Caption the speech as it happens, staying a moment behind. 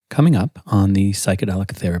coming up on the Psychedelic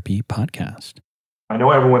Therapy podcast. I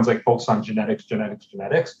know everyone's like focused on genetics,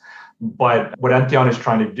 but what Entheon is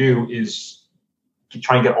trying to do is to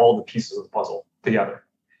try and get all the pieces of the puzzle together.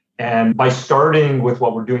 And by starting with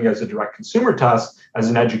what we're doing as a direct consumer test, as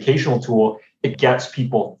an educational tool, it gets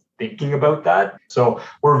people thinking about that. So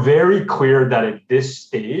we're very clear that at this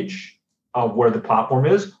stage of where the platform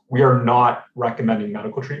is, we are not recommending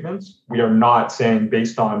medical treatments. We are not saying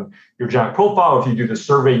based on your genetic profile, if you do the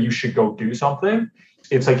survey, you should go do something.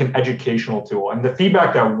 It's like an educational tool. And the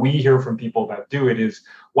feedback that we hear from people that do it is,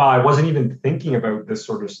 wow, I wasn't even thinking about this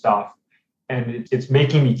sort of stuff. And it's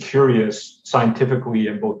making me curious scientifically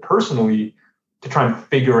and both personally to try and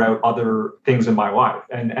figure out other things in my life.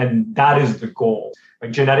 And that is the goal.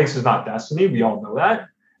 Like genetics is not destiny. We all know that.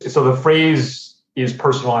 So the phrase is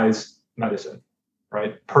personalized medicine,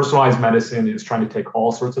 right? Personalized medicine is trying to take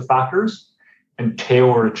all sorts of factors and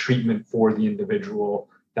tailor a treatment for the individual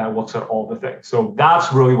that looks at all the things. So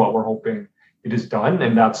that's really what we're hoping it is done.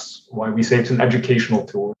 And that's why we say it's an educational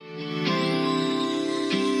tool.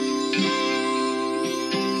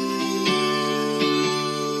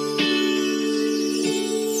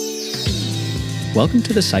 Welcome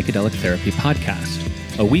to the Psychedelic Therapy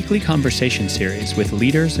podcast, a weekly conversation series with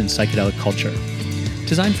leaders in psychedelic culture,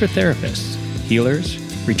 designed for therapists, healers,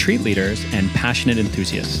 retreat leaders, and passionate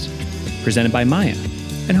enthusiasts. Presented by Maya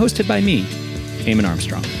and hosted by me, Eamon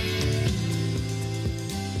Armstrong.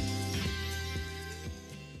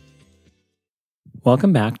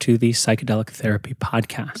 Welcome back to the Psychedelic Therapy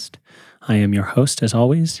podcast. I am your host, as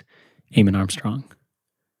always, Eamon Armstrong.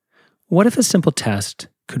 What if a simple test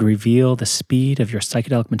could reveal the speed of your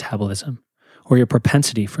psychedelic metabolism or your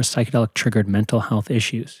propensity for psychedelic-triggered mental health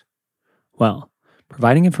issues? Well,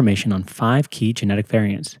 providing information on 5 key genetic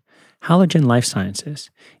variants, HaluGen Life Sciences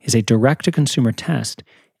is a direct-to-consumer test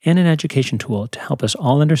and an education tool to help us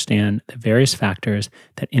all understand the various factors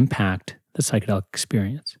that impact the psychedelic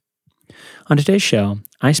experience. On today's show,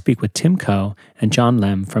 I speak with Tim Coe and John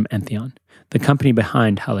Lem from Entheon, the company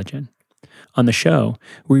behind HaluGen. On the show,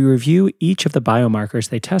 we review each of the biomarkers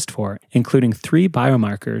they test for, including 3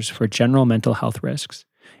 biomarkers for general mental health risks,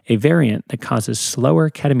 a variant that causes slower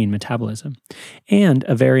ketamine metabolism, and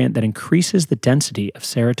a variant that increases the density of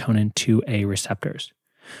serotonin 2A receptors.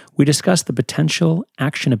 We discuss the potential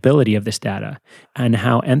actionability of this data and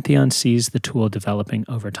how Entheon sees the tool developing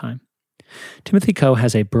over time. Timothy Coe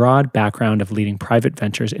has a broad background of leading private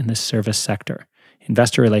ventures in the service sector,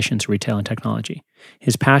 investor relations, retail, and technology.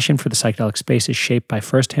 His passion for the psychedelic space is shaped by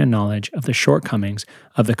firsthand knowledge of the shortcomings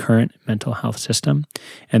of the current mental health system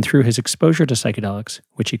and through his exposure to psychedelics,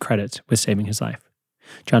 which he credits with saving his life.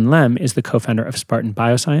 John Lem is the co-founder of Spartan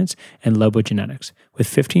Bioscience and Lobo Genetics, with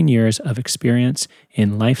 15 years of experience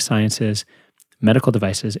in life sciences, medical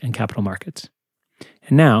devices, and capital markets.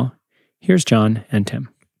 And now, here's John and Tim.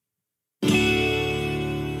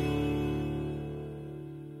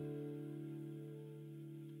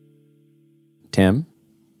 Tim,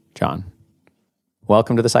 John,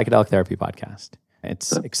 welcome to the Psychedelic Therapy podcast.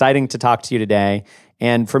 It's exciting to talk to you today.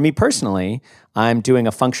 And for me personally, I'm doing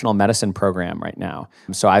a functional medicine program right now.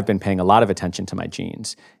 So I've been paying a lot of attention to my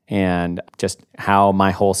genes and just how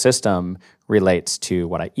my whole system relates to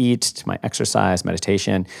what I eat, to my exercise,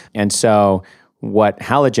 meditation. And so what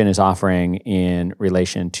HaluGen is offering in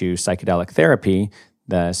relation to psychedelic therapy,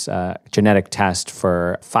 this genetic test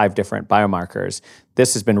for 5 different biomarkers,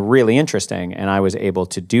 this has been really interesting, and I was able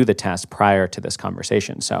to do the test prior to this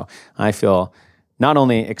conversation. So I feel not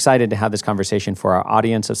only excited to have this conversation for our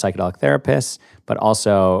audience of psychedelic therapists, but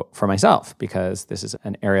also for myself, because this is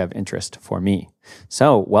an area of interest for me.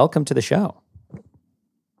 So welcome to the show.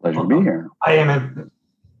 Pleasure to be here. I am.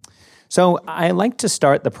 So I like to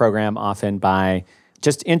start the program often by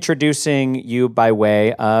just introducing you by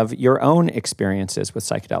way of your own experiences with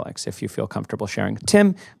psychedelics, if you feel comfortable sharing.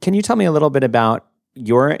 Tim, can you tell me a little bit about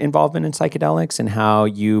your involvement in psychedelics and how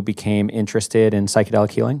you became interested in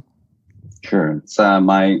psychedelic healing? Sure. It's,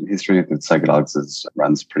 my history with psychedelics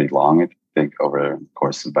runs pretty long, I think over the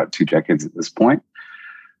course of about 2 decades at this point.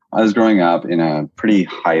 I was growing up in a pretty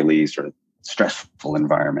highly sort of stressful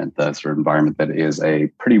environment, the sort of environment that is a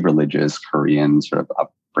pretty religious Korean sort of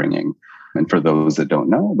upbringing. And for those that don't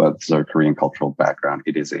know about the Korean cultural background,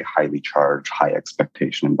 it is a highly charged, high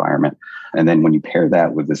expectation environment. And then when you pair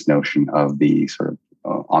that with this notion of the sort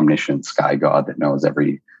of omniscient sky god that knows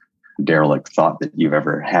every derelict thought that you've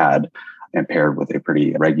ever had, and paired with a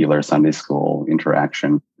pretty regular Sunday school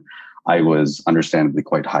interaction, I was understandably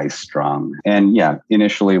quite high strung. And yeah,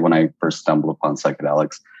 initially when I first stumbled upon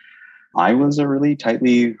psychedelics, I was a really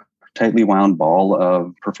tightly wound ball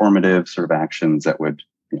of performative sort of actions that would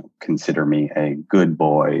consider me a good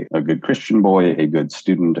boy, a good Christian boy, a good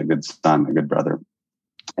student, a good son, a good brother.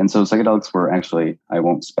 And so psychedelics were actually, I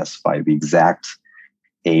won't specify the exact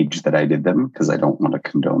age that I did them because I don't want to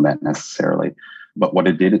condone that necessarily. But what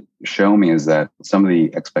it did show me is that some of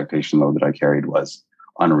the expectation load that I carried was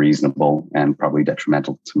unreasonable and probably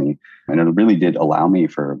detrimental to me. And it really did allow me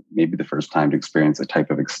for maybe the first time to experience a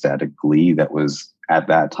type of ecstatic glee that was at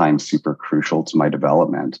that time super crucial to my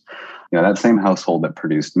development. That same household that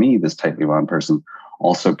produced me, this tightly wound person,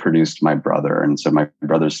 also produced my brother. And so my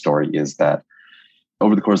brother's story is that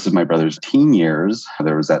over the course of my brother's teen years,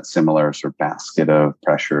 there was that similar sort of basket of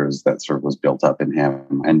pressures that sort of was built up in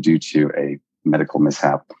him. And due to a medical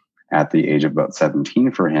mishap at the age of about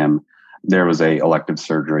 17 for him, there was a elective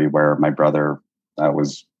surgery where my brother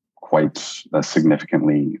was quite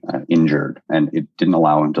significantly injured, and it didn't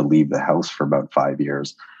allow him to leave the house for about 5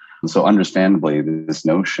 years. And so understandably, this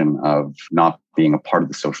notion of not being a part of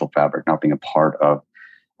the social fabric, not being a part of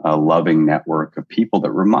a loving network of people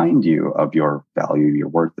that remind you of your value, your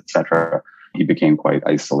worth, etc., he became quite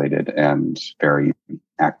isolated and very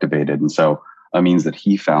activated. And so a means that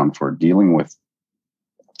he found for dealing with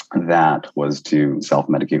that was to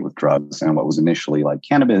self-medicate with drugs. And what was initially like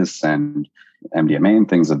cannabis and MDMA and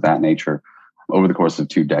things of that nature, over the course of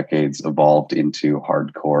 2 decades, evolved into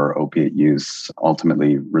hardcore opiate use,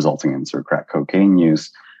 ultimately resulting in sort of crack cocaine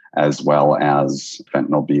use, as well as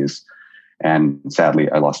fentanyl abuse. And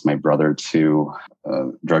sadly, I lost my brother to a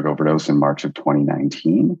drug overdose in March of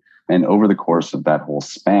 2019. And over the course of that whole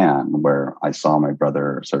span, where I saw my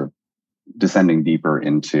brother sort of descending deeper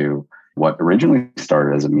into what originally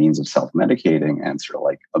started as a means of self-medicating and sort of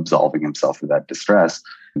like absolving himself of that distress,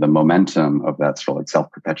 the momentum of that sort of like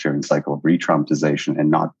self-perpetuating cycle of re-traumatization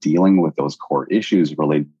and not dealing with those core issues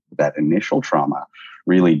related to that initial trauma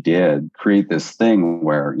really did create this thing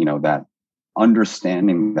where, that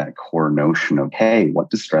understanding that core notion of, hey, what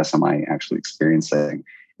distress am I actually experiencing?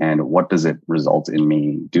 And what does it result in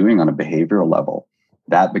me doing on a behavioral level?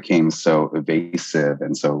 That became so evasive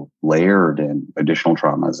and so layered in additional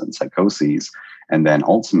traumas and psychoses. And then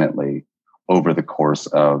ultimately, over the course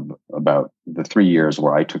of about the 3 years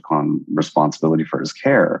where I took on responsibility for his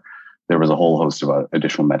care, there was a whole host of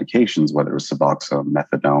additional medications, whether it was Suboxone,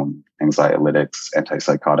 methadone, anxiolytics,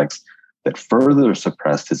 antipsychotics, that further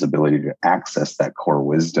suppressed his ability to access that core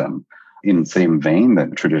wisdom in the same vein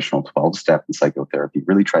that traditional 12-step in psychotherapy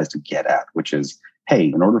really tries to get at, which is, hey,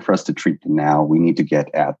 in order for us to treat the now, we need to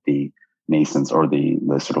get at the nascence or the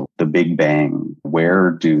sort of the big bang.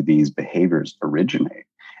 Where do these behaviors originate?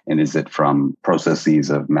 And is it from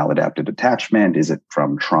processes of maladaptive attachment? Is it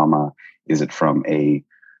from trauma? Is it from an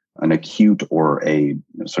acute or a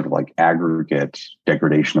sort of like aggregate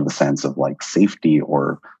degradation of the sense of like safety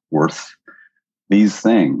or worth? These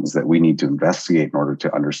things that we need to investigate in order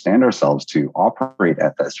to understand ourselves, to operate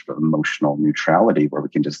at that sort of emotional neutrality where we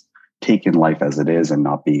can just take in life as it is and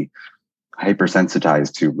not be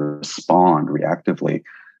hypersensitized to respond reactively.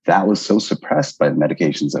 That was so suppressed by the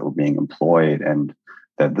medications that were being employed, and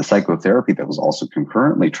that the psychotherapy that was also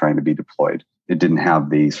concurrently trying to be deployed, it didn't have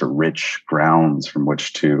the sort of rich grounds from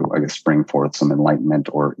which to, I guess, spring forth some enlightenment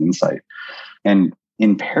or insight. And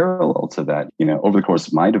in parallel to that, over the course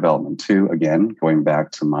of my development too, again, going back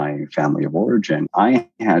to my family of origin, I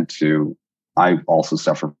also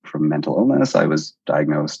suffer from mental illness. I was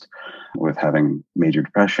diagnosed with having major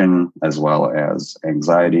depression as well as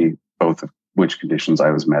anxiety, both of which conditions I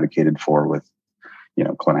was medicated for with,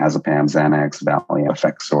 clonazepam, Xanax, Valium,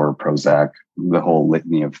 Effexor, Prozac, the whole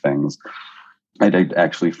litany of things. I did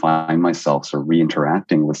actually find myself sort of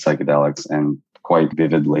reinteracting with psychedelics, and quite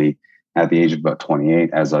vividly at the age of about 28,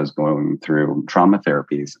 as I was going through trauma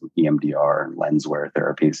therapies, EMDR and lens wear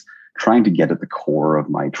therapies, trying to get at the core of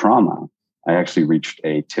my trauma. I actually reached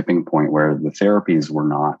a tipping point where the therapies were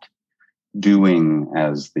not doing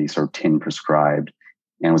as the sort of tin prescribed,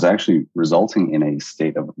 and was actually resulting in a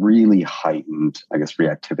state of really heightened, I guess,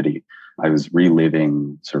 reactivity. I was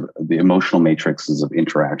reliving sort of the emotional matrices of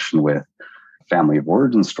interaction with family of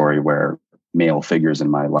origin story, where male figures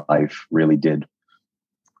in my life really did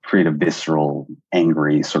create a visceral,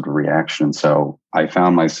 angry sort of reaction. So I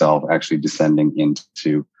found myself actually descending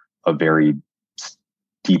into a very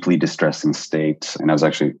deeply distressing state. And I was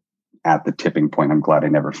actually at the tipping point. I'm glad I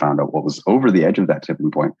never found out what was over the edge of that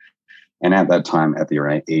tipping point. And at that time, at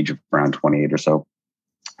the age of around 28 or so,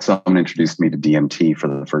 someone introduced me to DMT for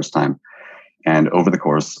the first time. And over the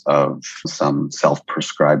course of some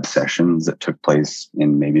self-prescribed sessions that took place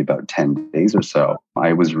in maybe about 10 days or so,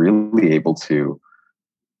 I was really able to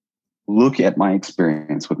look at my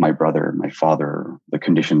experience with my brother, my father, the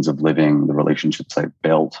conditions of living, the relationships I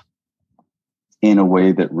built, in a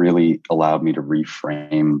way that really allowed me to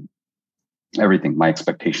reframe everything, my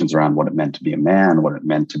expectations around what it meant to be a man, what it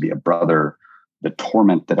meant to be a brother, the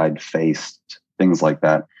torment that I'd faced, things like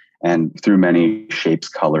that. And through many shapes,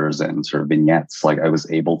 colors, and sort of vignettes, like I was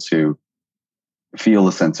able to feel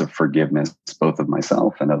a sense of forgiveness, both of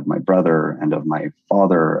myself and of my brother and of my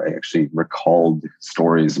father. I actually recalled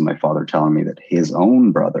stories of my father telling me that his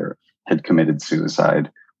own brother had committed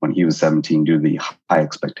suicide when he was 17 due to the high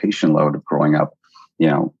expectation load of growing up,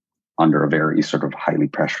 under a very sort of highly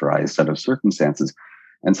pressurized set of circumstances.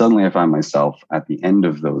 And suddenly I found myself at the end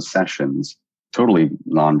of those sessions, totally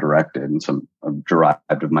non-directed and some derived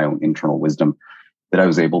of my own internal wisdom, that I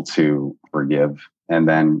was able to forgive. And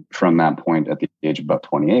then from that point at the age of about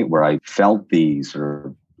 28, where I felt the sort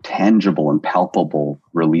of tangible and palpable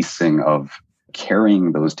releasing of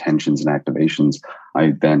carrying those tensions and activations,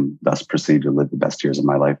 I then thus proceeded to live the best years of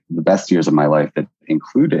my life. The best years of my life that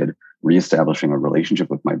included reestablishing a relationship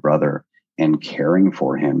with my brother and caring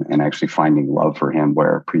for him and actually finding love for him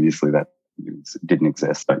where previously that didn't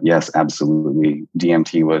exist. But yes, absolutely.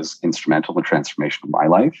 DMT was instrumental in the transformation of my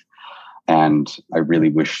life. And I really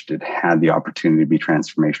wished it had the opportunity to be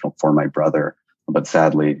transformational for my brother. But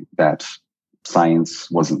sadly, that science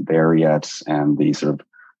wasn't there yet. And the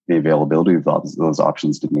availability of those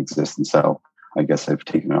options didn't exist. And so I guess I've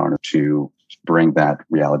taken it on to bring that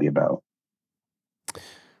reality about.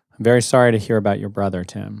 I'm very sorry to hear about your brother,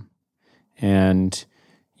 Tim. And,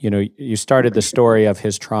 you started the story of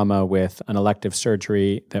his trauma with an elective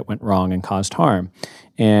surgery that went wrong and caused harm.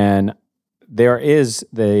 And there is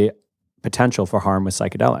the potential for harm with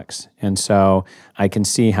psychedelics. And so I can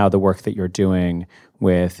see how the work that you're doing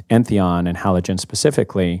with Entheon and HaluGen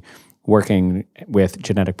specifically, working with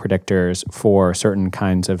genetic predictors for certain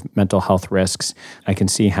kinds of mental health risks, I can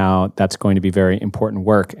see how that's going to be very important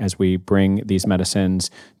work as we bring these medicines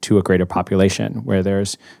to a greater population where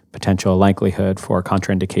there's potential likelihood for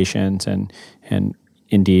contraindications and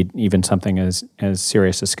indeed even something as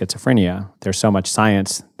serious as schizophrenia. There's so much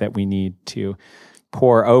science that we need to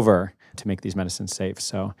pour over to make these medicines safe.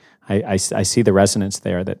 So I see the resonance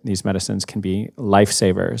there that these medicines can be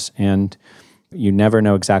lifesavers, and you never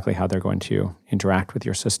know exactly how they're going to interact with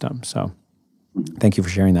your system. So thank you for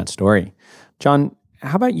sharing that story. John,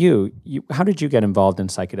 how about you? How did you get involved in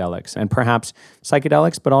psychedelics? And perhaps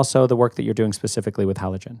psychedelics, but also the work that you're doing specifically with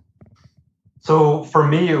HaluGen? So for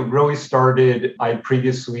me, it really started, I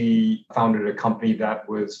previously founded a company that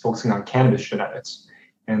was focusing on cannabis genetics.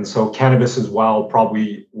 And so cannabis as well,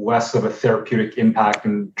 probably less of a therapeutic impact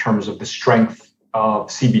in terms of the strength of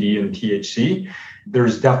CBD and THC.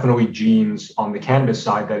 There's definitely genes on the cannabis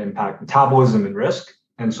side that impact metabolism and risk.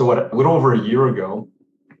 And so a little over a year ago,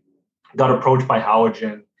 got approached by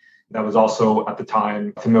HaluGen that was also at the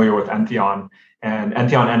time familiar with Entheon. And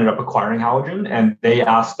Entheon ended up acquiring HaluGen, and they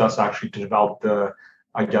asked us actually to develop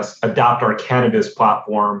adapt our cannabis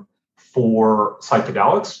platform for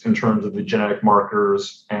psychedelics in terms of the genetic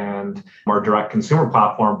markers and our direct consumer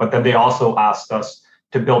platform. But then they also asked us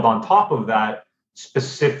to build on top of that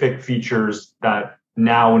specific features that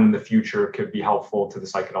now and in the future could be helpful to the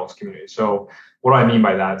psychedelics community. So what do I mean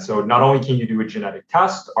by that? So not only can you do a genetic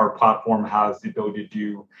test, our platform has the ability to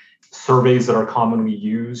do surveys that are commonly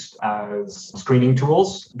used as screening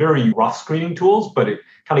tools, very rough screening tools, but it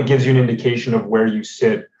kind of gives you an indication of where you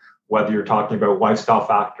sit, whether you're talking about lifestyle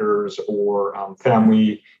factors or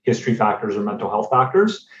family history factors or mental health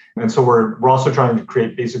factors. And so we're also trying to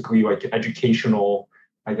create basically like an educational,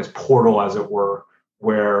 portal, as it were,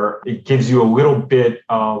 where it gives you a little bit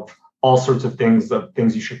of all sorts of things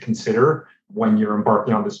you should consider when you're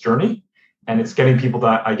embarking on this journey. And it's getting people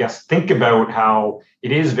to, think about how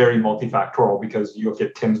it is very multifactorial, because you look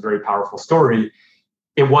at Tim's very powerful story.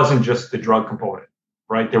 It wasn't just the drug component,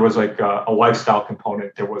 right? There was like a lifestyle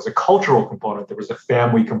component. There was a cultural component. There was a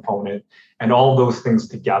family component, and all those things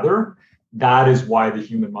together. That is why the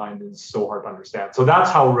human mind is so hard to understand. So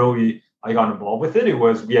that's how really I got involved with it. It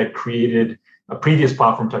was, we had created a previous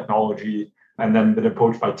platform technology and then been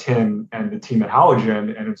approached by Tim and the team at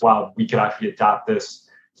HaluGen. And it's, wow, we could actually adapt this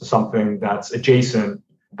to something that's adjacent,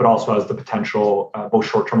 but also has the potential, both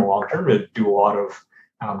short-term and long-term, to do a lot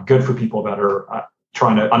of good for people that are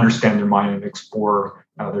trying to understand their mind and explore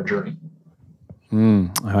their journey.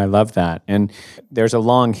 I love that. And there's a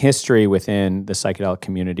long history within the psychedelic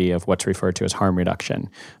community of what's referred to as harm reduction,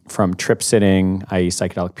 from trip sitting, i.e.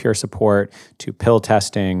 psychedelic peer support, to pill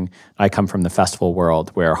testing. I come from the festival world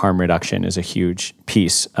where harm reduction is a huge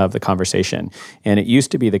piece of the conversation. And it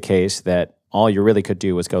used to be the case that all you really could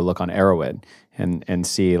do was go look on Arrowhead and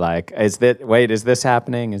see like, is this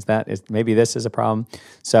happening? Maybe this is a problem?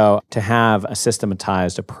 So to have a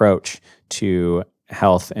systematized approach to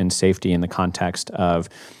health and safety in the context of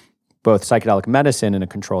both psychedelic medicine in a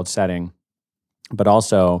controlled setting, but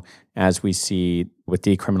also as we see with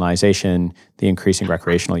decriminalization, the increasing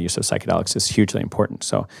recreational use of psychedelics is hugely important.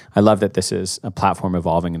 So I love that this is a platform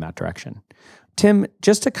evolving in that direction. Tim,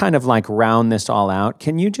 just to kind of like round this all out,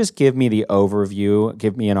 can you just give me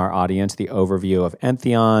and our audience the overview of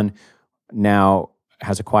Entheon, now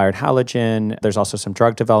has acquired HaluGen. There's also some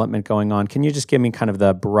drug development going on. Can you just give me kind of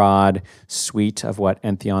the broad suite of what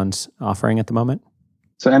Entheon's offering at the moment?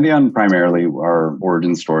 So Entheon, primarily, our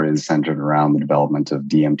origin story is centered around the development of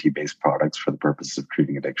DMT-based products for the purpose of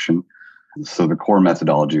treating addiction. So the core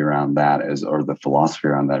methodology around that or the philosophy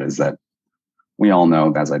around that is that we all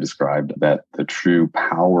know, as I described, that the true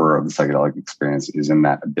power of the psychedelic experience is in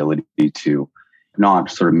that ability to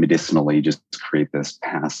not sort of medicinally just create this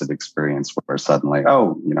passive experience where suddenly,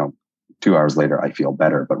 2 hours later, I feel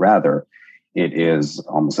better, but rather it is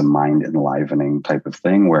almost a mind enlivening type of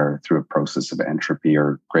thing where through a process of entropy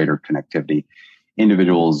or greater connectivity,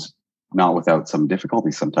 individuals, not without some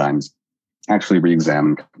difficulty sometimes, actually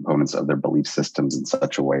re-examine components of their belief systems in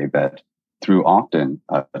such a way that through often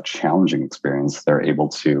a challenging experience, they're able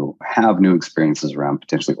to have new experiences around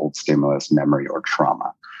potentially old stimulus, memory, or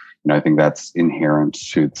trauma. I think that's inherent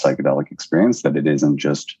to the psychedelic experience, that it isn't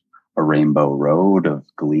just a rainbow road of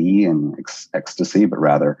glee and ecstasy, but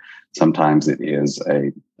rather sometimes it is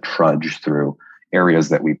a trudge through areas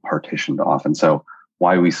that we partitioned off. And so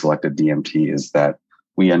why we selected DMT is that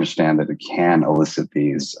we understand that it can elicit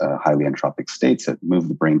these highly entropic states that move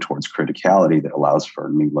the brain towards criticality that allows for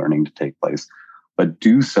new learning to take place, but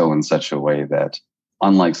do so in such a way that,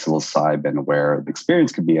 unlike psilocybin, where the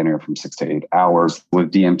experience could be anywhere from 6 to 8 hours,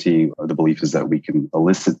 with DMT, the belief is that we can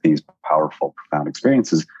elicit these powerful, profound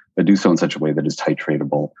experiences, but do so in such a way that is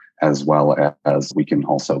titratable, as well as we can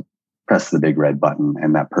also press the big red button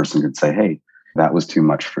and that person could say, hey, that was too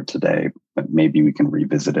much for today, but maybe we can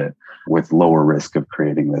revisit it with lower risk of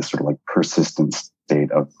creating this sort of like persistent state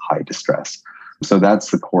of high distress. So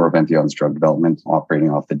that's the core of Entheon's drug development, operating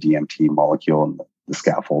off the DMT molecule and the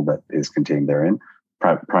scaffold that is contained therein,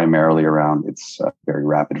 primarily around its very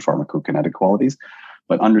rapid pharmacokinetic qualities,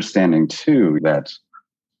 but understanding too that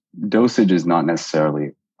dosage is not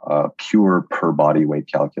necessarily a pure per body weight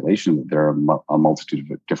calculation. There are a multitude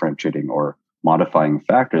of differentiating or modifying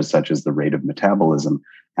factors such as the rate of metabolism,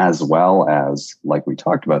 as well as, like we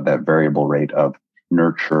talked about, that variable rate of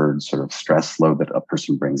nurtured sort of stress load that a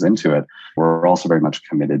person brings into it. We're also very much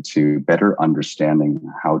committed to better understanding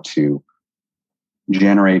how to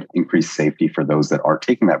generate increased safety for those that are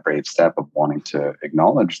taking that brave step of wanting to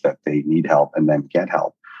acknowledge that they need help and then get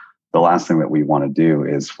help. The last thing that we want to do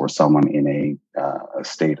is for someone in a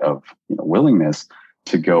state of willingness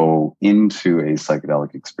to go into a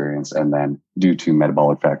psychedelic experience and then, due to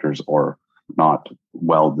metabolic factors or not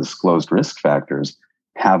well disclosed risk factors,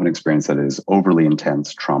 have an experience that is overly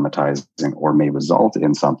intense, traumatizing, or may result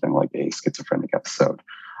in something like a schizophrenic episode.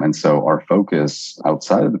 And so our focus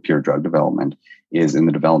outside of the pure drug development is in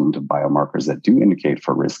the development of biomarkers that do indicate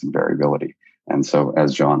for risk and variability. And so,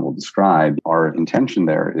 as John will describe, our intention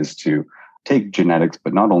there is to take genetics,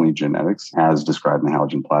 but not only genetics, as described in the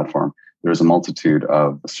HaluGen platform. There's a multitude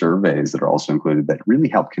of surveys that are also included that really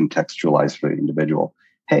help contextualize for the individual.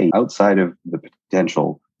 Hey, outside of the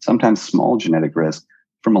potential, sometimes small genetic risk,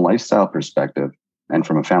 from a lifestyle perspective and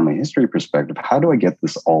from a family history perspective, how do I get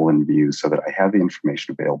this all in view so that I have the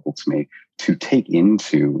information available to me to take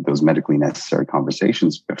into those medically necessary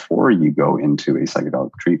conversations before you go into a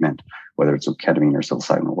psychedelic treatment, whether it's with ketamine or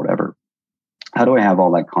psilocybin or whatever? How do I have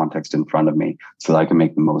all that context in front of me so that I can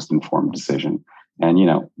make the most informed decision? And,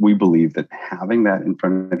 we believe that having that in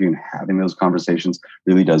front of you and having those conversations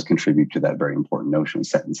really does contribute to that very important notion of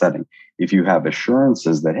set and setting. If you have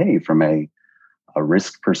assurances that, hey, from a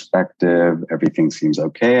risk perspective, everything seems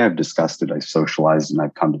okay, I've discussed it, I've socialized, and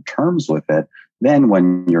I've come to terms with it, then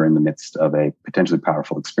when you're in the midst of a potentially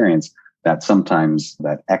powerful experience, that sometimes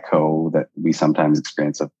that echo that we sometimes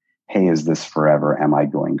experience of, hey, is this forever? Am I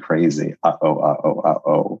going crazy?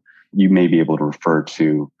 You may be able to refer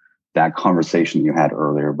to that conversation you had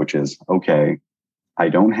earlier, which is, okay, I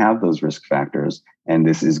don't have those risk factors, and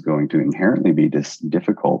this is going to inherently be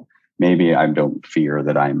difficult. Maybe I don't fear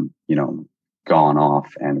that I'm, gone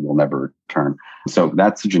off and will never return. So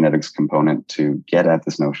that's the genetics component to get at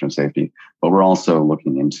this notion of safety. But we're also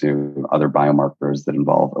looking into other biomarkers that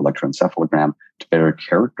involve electroencephalogram to better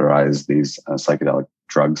characterize these psychedelic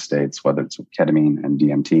drug states, whether it's with ketamine and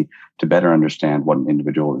DMT, to better understand what an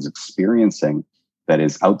individual is experiencing that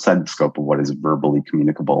is outside the scope of what is verbally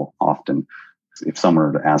communicable often. If someone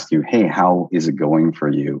were to ask you, hey, how is it going for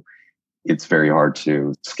you? It's very hard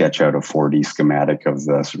to sketch out a 4D schematic of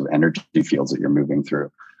the sort of energy fields that you're moving through.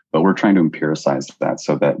 But we're trying to empiricize that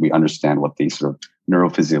so that we understand what these sort of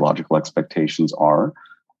neurophysiological expectations are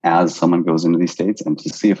as someone goes into these states, and to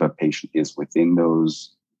see if a patient is within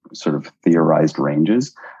those sort of theorized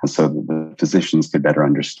ranges, and so that the physicians could better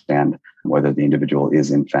understand whether the individual is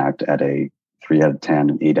in fact at a 3 out of 10,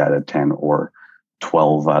 an 8 out of 10, or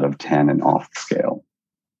 12 out of 10 and off the scale.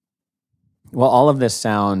 Well, all of this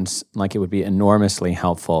sounds like it would be enormously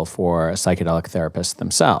helpful for psychedelic therapists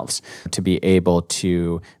themselves to be able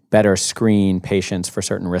to better screen patients for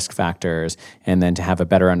certain risk factors and then to have a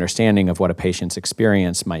better understanding of what a patient's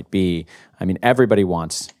experience might be. I mean, everybody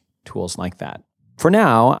wants tools like that. For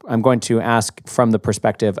now, I'm going to ask from the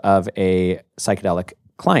perspective of a psychedelic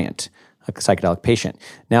client, a psychedelic patient.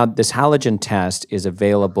 Now, this HaluGen test is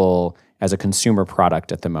available as a consumer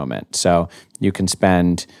product at the moment. So you can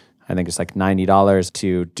spend, I think it's like $90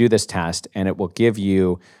 to do this test, and it will give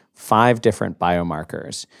you 5 different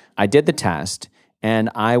biomarkers. I did the test,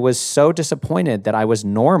 and I was so disappointed that I was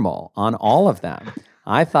normal on all of them.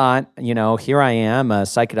 I thought, here I am, a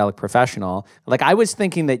psychedelic professional. Like, I was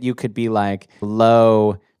thinking that you could be like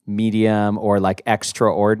low, medium, or like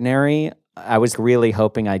extraordinary. I was really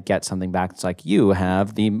hoping I'd get something back that's like, you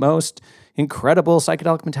have the most incredible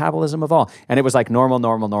psychedelic metabolism of all. And it was like normal,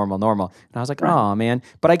 normal, normal, normal. And I was like, oh, man.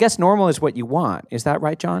 But I guess normal is what you want. Is that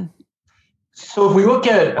right, John? So if we look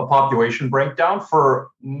at a population breakdown for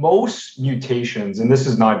most mutations, and this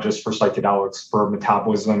is not just for psychedelics, for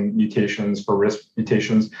metabolism mutations, for risk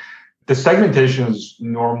mutations, the segmentation is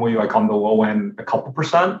normally like on the low end, a couple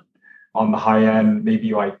percent, on the high end,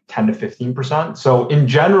 maybe like 10 to 15%. So in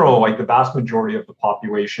general, like the vast majority of the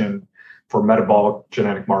population for metabolic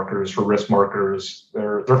genetic markers, for risk markers,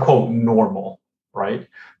 they're quote normal, right?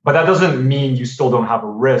 But that doesn't mean you still don't have a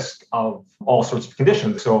risk of all sorts of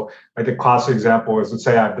conditions. So like the classic example is, let's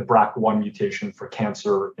say I have the BRCA1 mutation for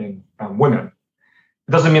cancer in women.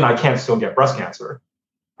 It doesn't mean I can't still get breast cancer.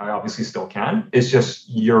 I obviously still can. It's just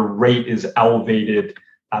your rate is elevated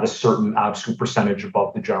at a certain absolute percentage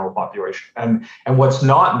above the general population. And what's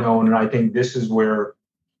not known, and I think this is where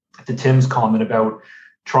to Tim's comment about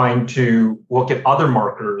trying to look at other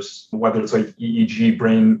markers, whether it's like EEG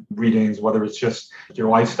brain readings, whether it's just your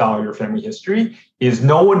lifestyle, your family history, is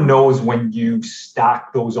no one knows when you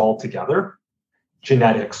stack those all together,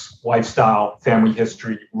 genetics, lifestyle, family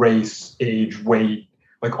history, race, age, weight,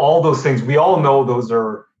 like all those things, we all know those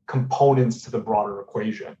are components to the broader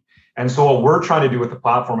equation. And so what we're trying to do with the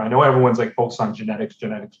platform, I know everyone's like focused on genetics,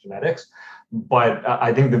 but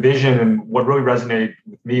I think the vision and what really resonated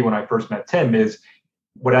with me when I first met Tim is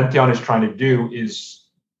what Entheon is trying to do is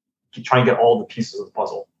to try and get all the pieces of the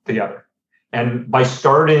puzzle together. And by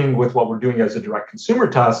starting with what we're doing as a direct consumer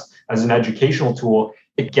test, as an educational tool,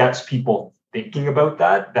 it gets people thinking about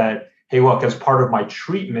that, hey, look, as part of my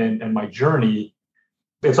treatment and my journey,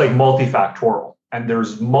 it's like multifactorial. And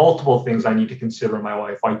there's multiple things I need to consider in my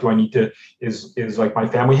life. Like, is like my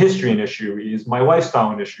family history an issue? Is my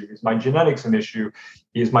lifestyle an issue? Is my genetics an issue?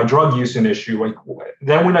 Is my drug use an issue? Like,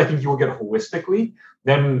 then when I think you will get holistically,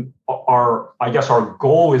 then our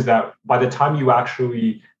goal is that by the time you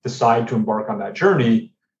actually decide to embark on that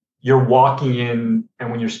journey, you're walking in,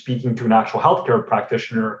 and when you're speaking to an actual healthcare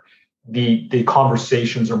practitioner, the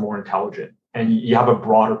conversations are more intelligent and you have a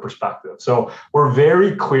broader perspective. So we're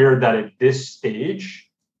very clear that at this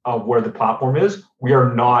stage of where the platform is, we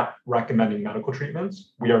are not recommending medical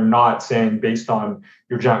treatments. We are not saying based on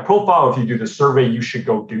your genetic profile, if you do the survey, you should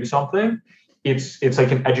go do something. It's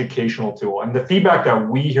like an educational tool. And the feedback that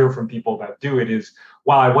we hear from people that do it is,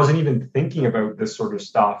 wow, I wasn't even thinking about this sort of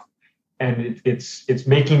stuff. And it's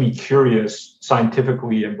making me curious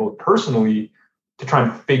scientifically and both personally to try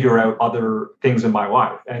and figure out other things in my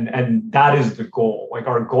life. And that is the goal. Like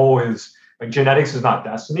our goal is, like, genetics is not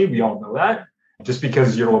destiny. We all know that. Just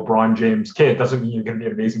because you're a LeBron James kid doesn't mean you're going to be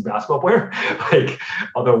an amazing basketball player. Like,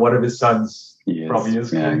 although one of his sons probably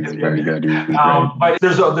is. Yeah, he's very good. But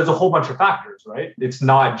there's a whole bunch of factors, right? It's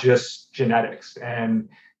not just genetics. And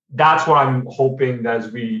that's what I'm hoping that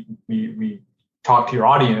as we talk to your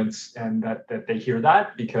audience and that they hear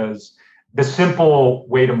that, because the simple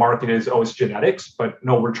way to market is, it's genetics, but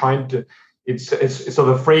no, we're trying to, so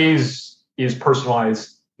the phrase is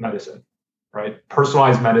personalized medicine, right?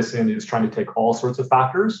 Personalized medicine is trying to take all sorts of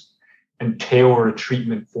factors and tailor a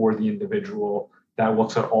treatment for the individual that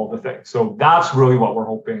looks at all the things. So that's really what we're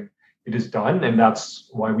hoping it is done. And that's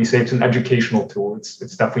why we say it's an educational tool. It's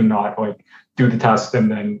definitely not like do the test and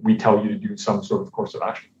then we tell you to do some sort of course of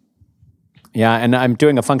action. Yeah, and I'm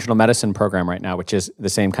doing a functional medicine program right now, which is the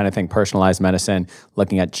same kind of thing, personalized medicine,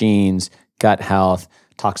 looking at genes, gut health,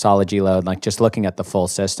 toxology load, like just looking at the full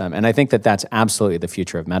system. And I think that that's absolutely the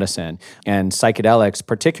future of medicine. And psychedelics,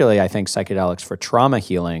 particularly I think psychedelics for trauma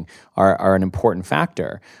healing are an important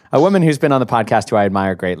factor. A woman who's been on the podcast who I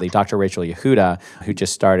admire greatly, Dr. Rachel Yehuda, who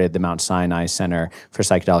just started the Mount Sinai Center for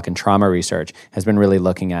Psychedelic and Trauma Research, has been really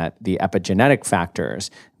looking at the epigenetic factors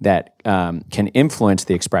that can influence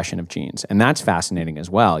the expression of genes. And that's fascinating as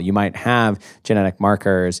well. You might have genetic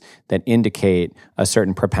markers that indicate a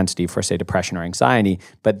certain propensity for, say, depression or anxiety,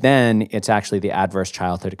 but then it's actually the adverse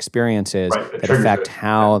childhood experiences that affect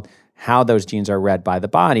how those genes are read by the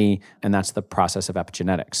body, and that's the process of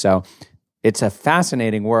epigenetics. So it's a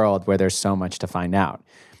fascinating world where there's so much to find out.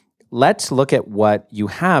 Let's look at what you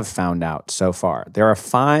have found out so far. There are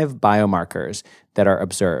 5 biomarkers that are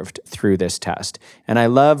observed through this test. And I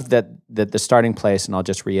love that the starting place, and I'll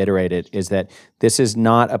just reiterate it, is that this is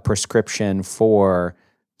not a prescription for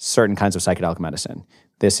certain kinds of psychedelic medicine.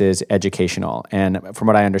 This is educational. And from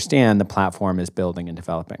what I understand, the platform is building and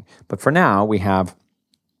developing. But for now, we have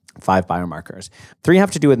 5 biomarkers. 3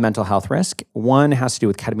 have to do with mental health risk. 1 has to do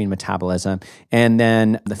with ketamine metabolism. And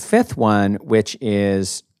then the 5th one, which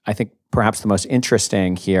is, I think, perhaps the most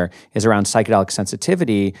interesting here, is around psychedelic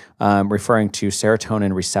sensitivity, referring to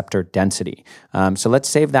serotonin receptor density. So let's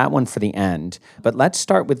save that one for the end. But let's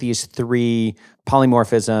start with these 3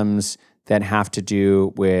 polymorphisms that have to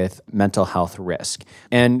do with mental health risk.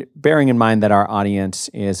 And bearing in mind that our audience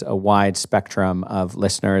is a wide spectrum of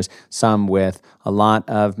listeners, some with a lot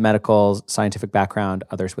of medical scientific background,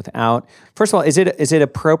 others without. First of all, is it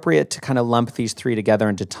appropriate to kind of lump these 3 together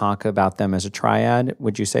and to talk about them as a triad?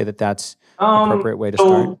 Would you say that that's an appropriate way to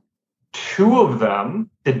start? 2 of them,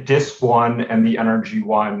 the DISC one and the energy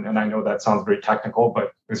one, and I know that sounds very technical,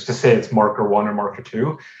 but let's just say it's marker 1 and marker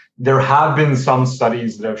 2. There have been some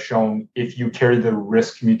studies that have shown if you carry the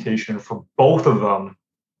risk mutation for both of them,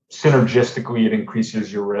 synergistically, it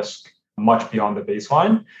increases your risk much beyond the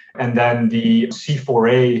baseline. And then the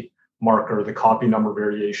C4A marker, the copy number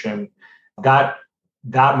variation, that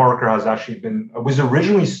marker was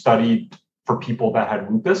originally studied for people that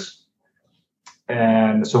had lupus.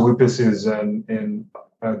 And so lupus is a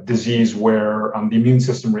disease where the immune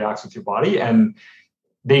system reacts with your body. And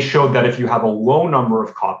they showed that if you have a low number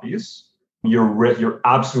of copies, your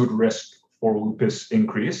absolute risk for lupus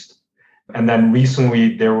increased. And then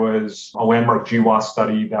recently there was a landmark GWAS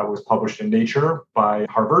study that was published in Nature by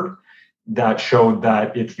Harvard that showed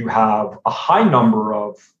that if you have a high number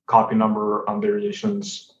of copy number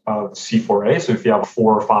variations of C4A, so if you have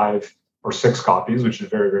 4 or 5 or 6 copies, which is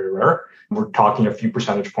very, very rare, we're talking a few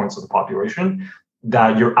percentage points of the population,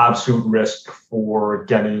 that your absolute risk for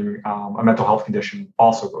getting a mental health condition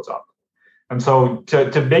also goes up. And so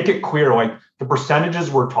to make it clear, like the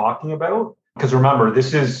percentages we're talking about, because remember,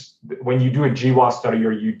 this is when you do a GWAS study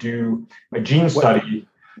or you do a gene study.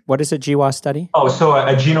 What is a GWAS study? Oh, so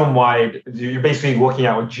a genome-wide, you're basically looking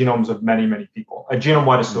at genomes of many, many people. A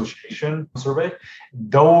genome-wide association survey,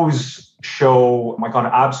 those show, like on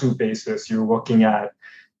an absolute basis, you're looking at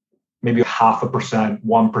maybe 0.5%,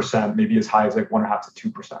 1%, maybe as high as like 1.5 to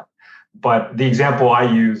 2%. But the example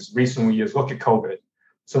I use recently is look at COVID.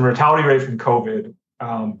 So the mortality rate from COVID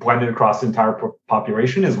blended across the entire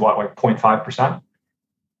population is what, like 0.5%?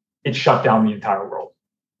 It shut down the entire world.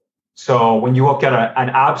 So when you look at an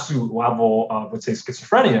absolute level of, let's say,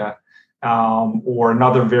 schizophrenia, or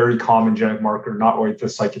another very common genetic marker, not like the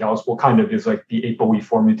psychedelics, what kind of is like the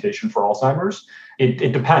ApoE4 mutation for Alzheimer's,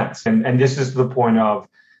 it depends. And this is the point of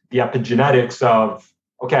the epigenetics of,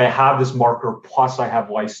 okay, I have this marker, plus I have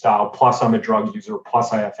lifestyle, plus I'm a drug user,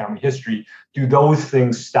 plus I have family history. Do those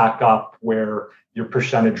things stack up where your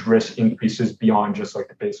percentage risk increases beyond just like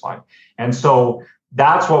the baseline? And so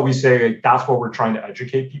that's what we say, like, that's what we're trying to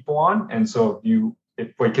educate people on. And so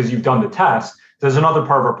because you've done the test, there's another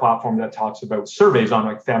part of our platform that talks about surveys on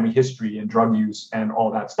like family history and drug use and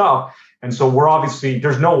all that stuff. And so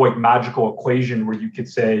there's no like magical equation where you could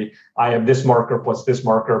say, I have this marker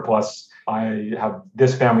plus I have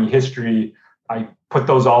this family history. I put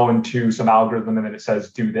those all into some algorithm and then it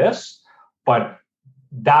says, do this. But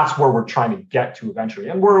that's where we're trying to get to eventually.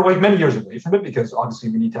 And we're like many years away from it because obviously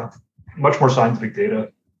we need to have much more scientific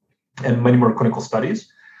data and many more clinical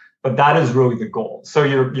studies. But that is really the goal. So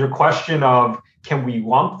your question of, can we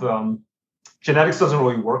lump them? Genetics doesn't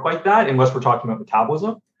really work like that unless we're talking about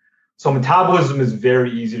metabolism. So metabolism is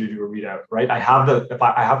very easy to do a readout, right? If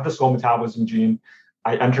I have the slow metabolism gene,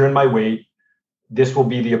 I enter in my weight, this will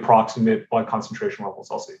be the approximate blood concentration levels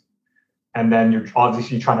I'll see. And then you're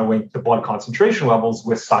obviously trying to link the blood concentration levels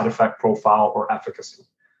with side effect profile or efficacy.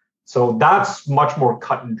 So that's much more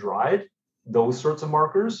cut and dried, those sorts of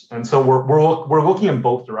markers. And so we're looking in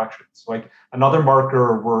both directions. Like another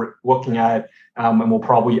marker we're looking at, and we'll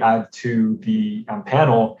probably add to the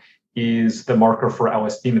panel, is the marker for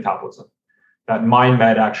LSD metabolism. That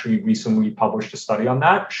MindMed actually recently published a study on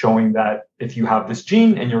that, showing that if you have this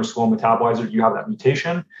gene and you're a slow metabolizer, you have that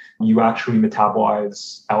mutation, you actually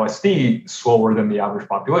metabolize LSD slower than the average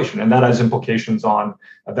population. And that has implications on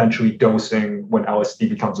eventually dosing when LSD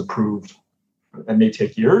becomes approved. It may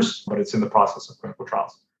take years, but it's in the process of clinical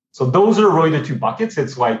trials. So those are really the two buckets.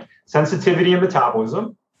 It's like sensitivity and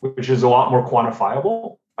metabolism, which is a lot more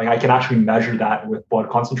quantifiable. Like I can actually measure that with blood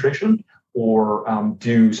concentration, or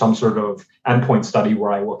do some sort of endpoint study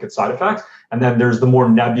where I look at side effects. And then there's the more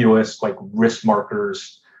nebulous like risk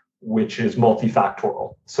markers, which is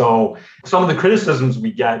multifactorial. So some of the criticisms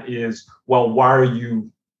we get is, well, why are you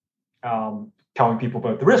telling people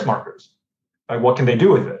about the risk markers? Like, what can they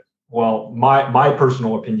do with it? Well, my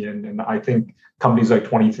personal opinion, and I think companies like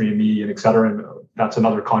 23andMe and et cetera, and that's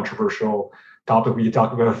another controversial topic we could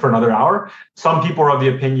talk about for another hour. Some people are of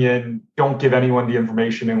the opinion, don't give anyone the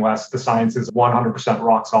information unless the science is 100%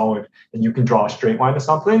 rock solid and you can draw a straight line to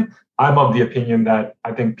something. I'm of the opinion that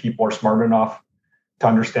I think people are smart enough to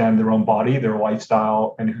understand their own body, their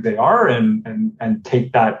lifestyle, and who they are, and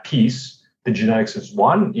take that piece, the genetics is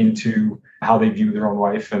one, into how they view their own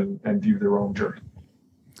life and view their own journey.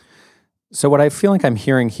 So what I feel like I'm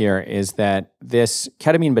hearing here is that this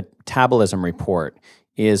ketamine metabolism report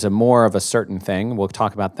is a more of a certain thing. We'll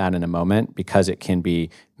talk about that in a moment because it can be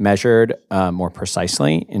measured more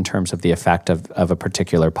precisely in terms of the effect of a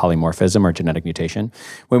particular polymorphism or genetic mutation.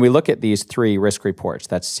 When we look at these three risk reports,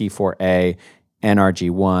 that's C4A,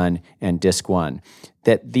 NRG1, and DISC1,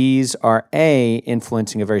 that these are A,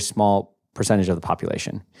 influencing a very small percentage of the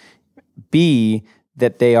population, B,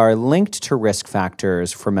 that they are linked to risk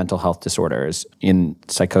factors for mental health disorders in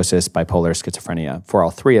psychosis, bipolar, schizophrenia, for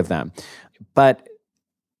all three of them. But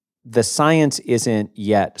the science isn't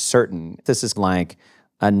yet certain. This is like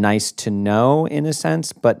a nice to know in a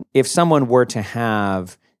sense, but if someone were to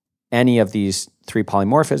have any of these three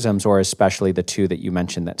polymorphisms, or especially the two that you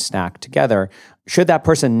mentioned that stack together, should that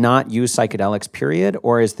person not use psychedelics, period?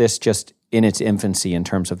 Or is this just in its infancy in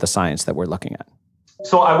terms of the science that we're looking at?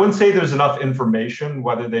 So I wouldn't say there's enough information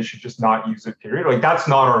whether they should just not use it, period. Like that's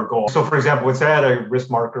not our goal. So for example, let's say I had a risk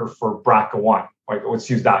marker for BRCA1. Like let's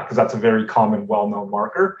use that because that's a very common, well-known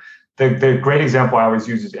marker. The great example I always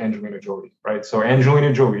use is Angelina Jolie, right? So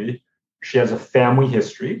Angelina Jolie, she has a family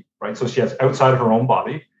history, right? So she has outside of her own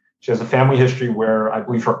body, she has a family history where I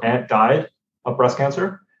believe her aunt died of breast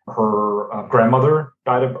cancer. Her grandmother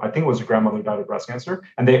died of, I think it was her grandmother died of breast cancer.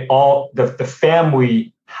 And they all, the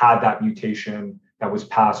family had that mutation that was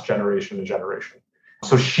passed generation to generation.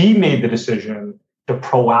 So she made the decision to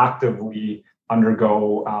proactively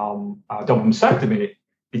undergo double mastectomy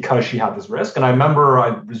because she had this risk. And I remember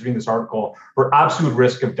I was reading this article, her absolute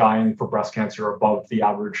risk of dying for breast cancer above the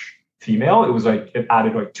average female, it was like, it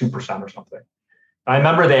added like 2% or something. I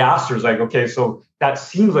remember they asked her, like, okay, so that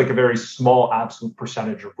seems like a very small absolute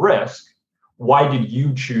percentage of risk. Why did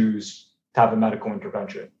you choose to have a medical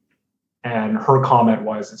intervention? And her comment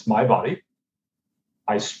was, it's my body.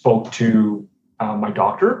 I spoke to my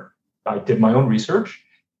doctor. I did my own research.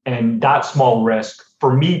 And that small risk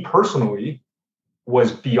for me personally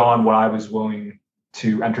was beyond what I was willing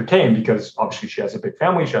to entertain because obviously she has a big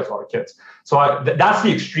family. She has a lot of kids. So that's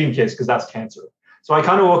the extreme case because that's cancer. So I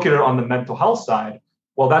kind of look at it on the mental health side.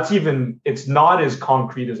 Well, that's even, it's not as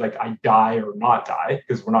concrete as like I die or not die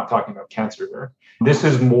because we're not talking about cancer here. This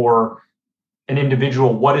is more an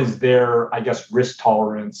individual. What is their, I guess, risk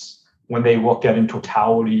tolerance when they look at in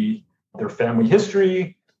totality their family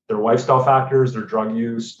history, their lifestyle factors, their drug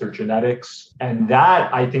use, their genetics. And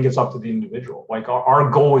that I think it's up to the individual. Like our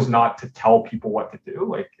goal is not to tell people what to do.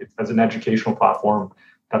 Like as an educational platform,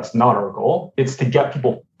 that's not our goal. It's to get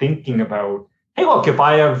people thinking about, hey, look, if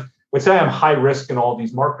I have, let's say I'm high risk in all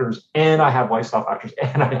these markers and I have lifestyle factors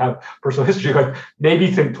and I have personal history, like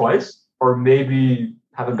maybe think twice or maybe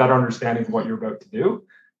have a better understanding of what you're about to do.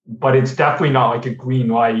 But it's definitely not like a green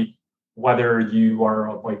light, whether you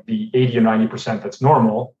are like the 80 or 90% that's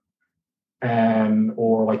normal and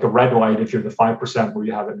or like a red light if you're the 5% where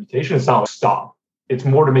you have a mutation. It's not like stop. It's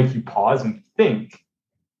more to make you pause and think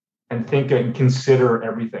and consider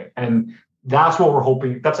everything. And that's what we're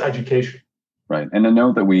hoping. That's education. Right. And a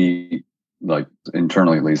note that we, like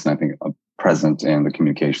internally at least, and I think present in the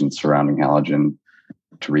communications surrounding HaluGen,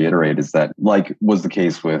 to reiterate, is that, like was the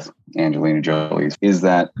case with Angelina Jolie, is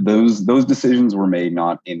that those decisions were made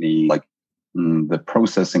not in the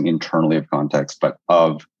processing internally of context, but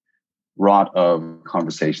of lot of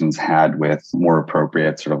conversations had with more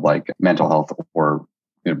appropriate sort of like mental health or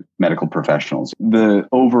medical professionals. The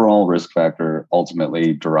overall risk factor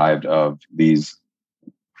ultimately derived of these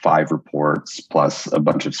 5 reports plus a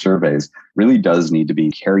bunch of surveys really does need to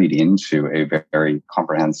be carried into a very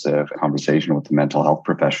comprehensive conversation with a mental health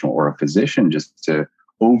professional or a physician just to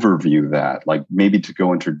overview that, like maybe to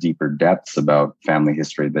go into deeper depths about family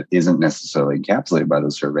history that isn't necessarily encapsulated by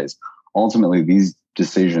those surveys. Ultimately, these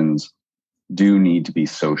decisions do need to be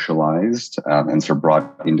socialized and sort of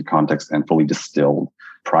brought into context and fully distilled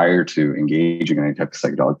prior to engaging in any type of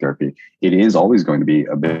psychedelic therapy. It is always going to be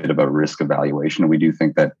a bit of a risk evaluation. And we do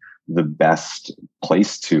think that the best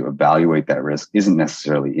place to evaluate that risk isn't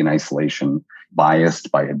necessarily in isolation,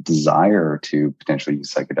 biased by a desire to potentially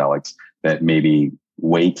use psychedelics that maybe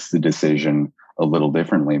weights the decision a little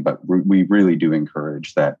differently. But we really do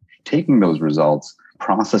encourage that taking those results,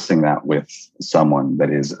 processing that with someone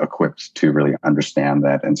that is equipped to really understand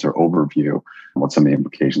that and sort of overview what some of the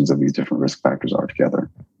implications of these different risk factors are together.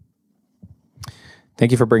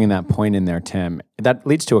 Thank you for bringing that point in there, Tim. That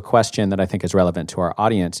leads to a question that I think is relevant to our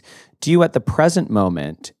audience. Do you at the present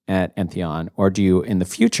moment at Entheon, or do you in the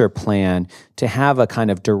future plan to have a kind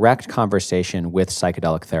of direct conversation with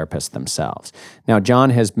psychedelic therapists themselves? Now, John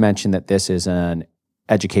has mentioned that this is an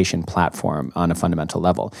education platform on a fundamental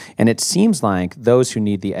level. And it seems like those who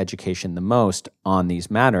need the education the most on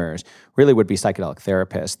these matters really would be psychedelic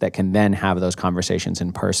therapists that can then have those conversations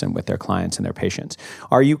in person with their clients and their patients.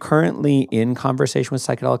 Are you currently in conversation with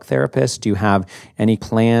psychedelic therapists? Do you have any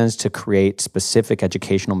plans to create specific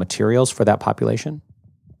educational materials for that population?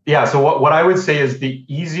 Yeah, so what I would say is the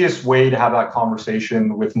easiest way to have that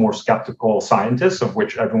conversation with more skeptical scientists, of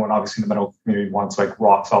which everyone obviously in the medical community wants like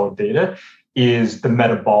rock solid data, is the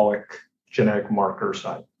metabolic genetic marker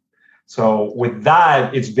side. So with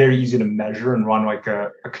that, it's very easy to measure and run like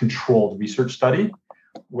a controlled research study,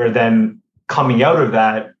 where then coming out of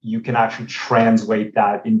that, you can actually translate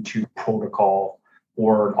that into protocol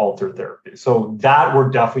or an altered therapy. So that we're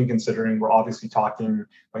definitely considering. We're obviously talking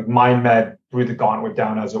like MindMed threw the gauntlet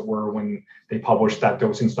down, as it were, when they published that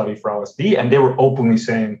dosing study for LSD. And they were openly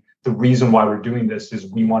saying the reason why we're doing this is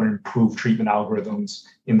we want to improve treatment algorithms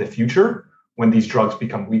in the future when these drugs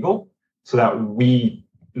become legal, so that we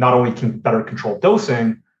not only can better control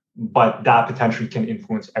dosing, but that potentially can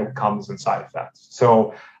influence outcomes and side effects.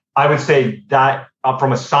 So I would say that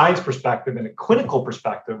from a science perspective and a clinical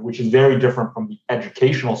perspective, which is very different from the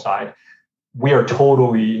educational side, we are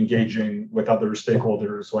totally engaging with other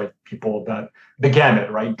stakeholders, like people that the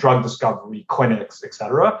gamut, right? Drug discovery, clinics, et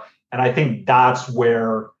cetera. And I think that's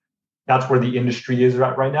where the industry is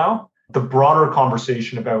at right now. The broader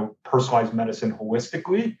conversation about personalized medicine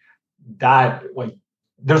holistically, that like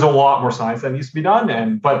there's a lot more science that needs to be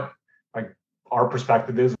done. But like our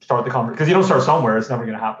perspective is start the conversation, because you don't start somewhere, it's never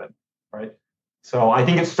going to happen, right? So I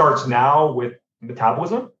think it starts now with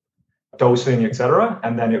metabolism, dosing, et cetera,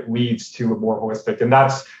 and then it leads to a more holistic. And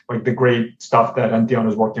that's like the great stuff that Entheon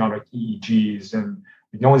is working on, like EEGs, and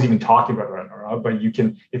no one's even talking about it right now. But you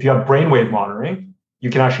can, if you have brainwave monitoring, you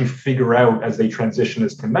can actually figure out as they transition,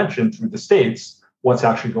 as Tim mentioned, through the states, what's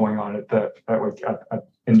actually going on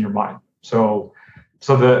in your mind. So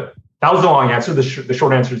that was the long answer. The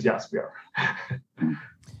short answer is yes, we are.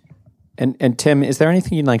 And Tim, is there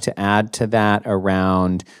anything you'd like to add to that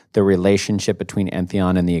around the relationship between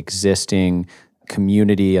Entheon and the existing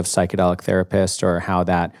community of psychedelic therapists, or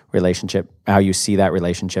how you see that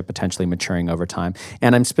relationship potentially maturing over time?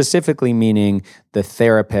 And I'm specifically meaning the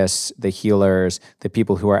therapists, the healers, the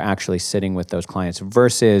people who are actually sitting with those clients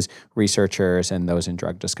versus researchers and those in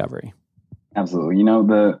drug discovery. Absolutely. You know,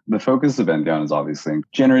 the focus of Entheon is obviously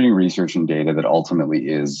generating research and data that ultimately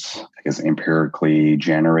is, I guess, empirically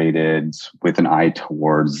generated with an eye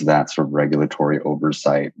towards that sort of regulatory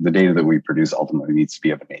oversight. The data that we produce ultimately needs to be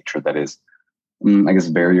of a nature that is, I guess,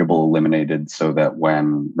 variable eliminated, so that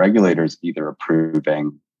when regulators either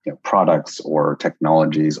approving products or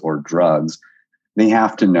technologies or drugs, they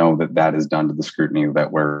have to know that that is done to the scrutiny,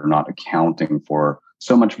 that we're not accounting for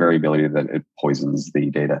so much variability that it poisons the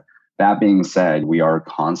data. That being said, we are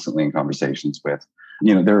constantly in conversations with,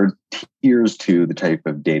 there are tiers to the type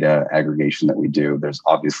of data aggregation that we do. There's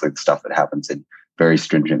obviously the stuff that happens in very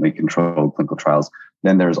stringently controlled clinical trials.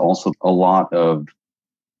 Then there's also a lot of,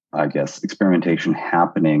 I guess, experimentation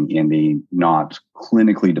happening in the not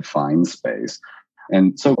clinically defined space.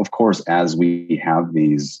 And so, of course, as we have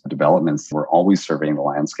these developments, we're always surveying the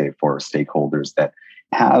landscape for stakeholders that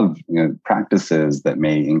have practices that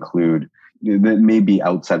may include that may be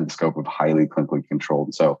outside of the scope of highly clinically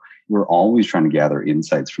controlled. So we're always trying to gather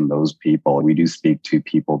insights from those people. We do speak to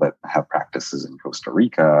people that have practices in Costa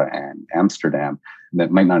Rica and Amsterdam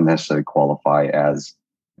that might not necessarily qualify as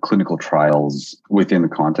clinical trials within the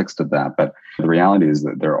context of that. But the reality is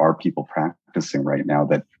that there are people practicing right now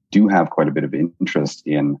that do have quite a bit of interest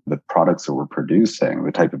in the products that we're producing,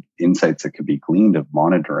 the type of insights that could be gleaned of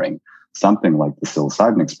monitoring something like the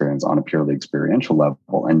psilocybin experience on a purely experiential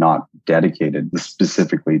level and not dedicated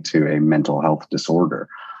specifically to a mental health disorder.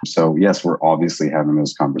 So yes, we're obviously having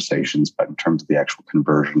those conversations, but in terms of the actual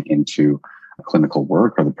conversion into clinical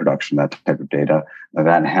work or the production of that type of data,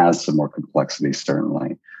 that has some more complexity,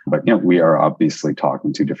 certainly. But we are obviously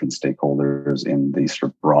talking to different stakeholders in the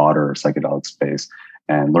sort of broader psychedelic space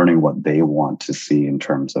and learning what they want to see in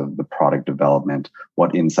terms of the product development,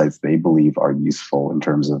 what insights they believe are useful in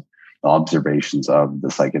terms of observations of the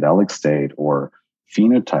psychedelic state or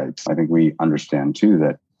phenotypes. I think we understand too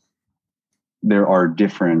that there are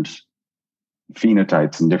different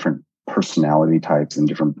phenotypes and different personality types and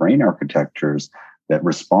different brain architectures that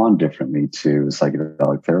respond differently to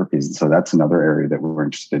psychedelic therapies. And so that's another area that we're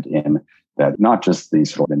interested in, that not just the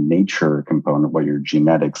sort of the nature component, what your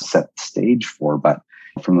genetics set the stage for, but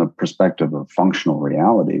from the perspective of functional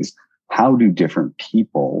realities, how do different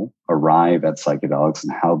people arrive at psychedelics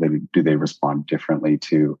and how do they respond differently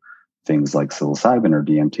to things like psilocybin or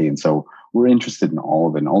DMT? And so we're interested in all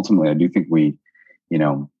of it. And ultimately, I do think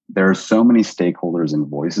there are so many stakeholders and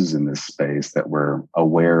voices in this space that we're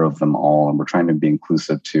aware of them all, and we're trying to be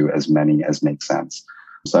inclusive to as many as make sense.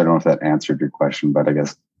 So I don't know if that answered your question, but I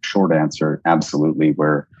guess short answer, absolutely.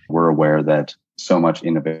 We're aware that so much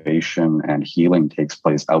innovation and healing takes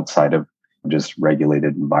place outside of just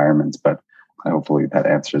regulated environments, but hopefully that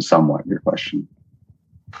answers somewhat your question.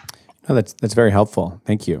 No, that's very helpful.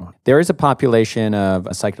 Thank you. There is a population of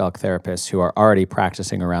psychedelic therapists who are already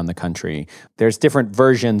practicing around the country. There's different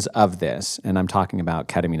versions of this, and I'm talking about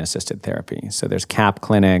ketamine-assisted therapy. So there's CAP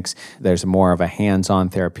clinics. There's more of a hands-on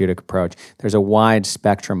therapeutic approach. There's a wide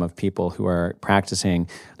spectrum of people who are practicing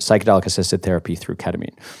psychedelic-assisted therapy through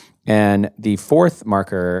ketamine. And the fourth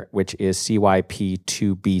marker, which is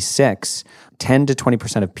CYP2B6, 10 to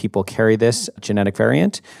 20% of people carry this genetic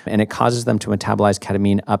variant, and it causes them to metabolize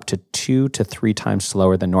ketamine up to 2 to 3 times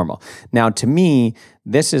slower than normal. Now, to me,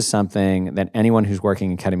 this is something that anyone who's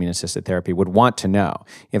working in ketamine-assisted therapy would want to know.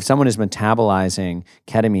 If someone is metabolizing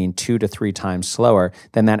ketamine 2 to 3 times slower,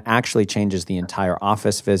 then that actually changes the entire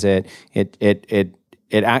office visit.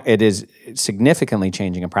 It is significantly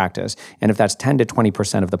changing a practice. And if that's 10 to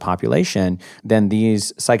 20% of the population, then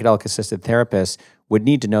these psychedelic-assisted therapists would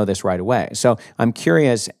need to know this right away. So I'm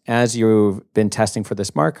curious, as you've been testing for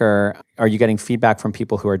this marker, are you getting feedback from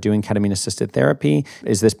people who are doing ketamine-assisted therapy?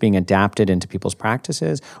 Is this being adapted into people's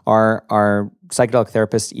practices? Are psychedelic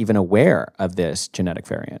therapists even aware of this genetic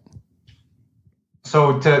variant?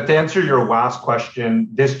 So to answer your last question,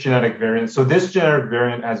 this genetic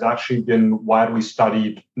variant has actually been widely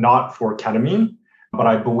studied, not for ketamine, but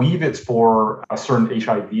I believe it's for a certain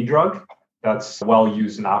HIV drug that's well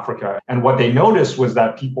used in Africa. And what they noticed was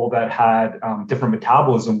that people that had different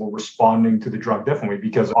metabolism were responding to the drug differently,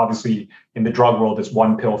 because obviously in the drug world, it's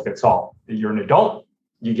one pill fits all. You're an adult,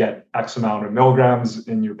 you get X amount of milligrams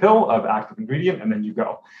in your pill of active ingredient, and then you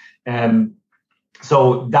go. And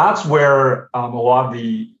so that's where a lot of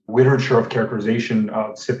the literature of characterization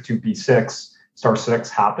of CYP2B6, STAR6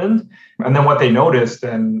 happened. And then what they noticed,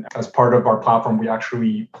 and as part of our platform, we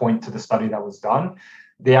actually point to the study that was done.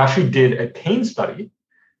 They actually did a pain study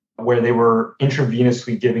where they were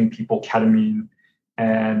intravenously giving people ketamine,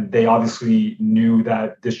 and they obviously knew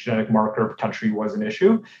that this genetic marker potentially was an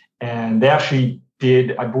issue. And they actually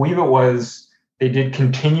did, they did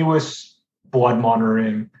continuous blood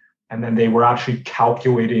monitoring, and then they were actually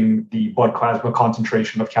calculating the blood plasma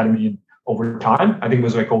concentration of ketamine over time. I think it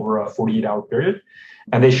was like over a 48-hour period.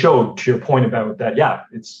 And they showed, to your point about that,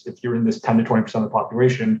 if you're in this 10 to 20% of the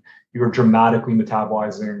population, you're dramatically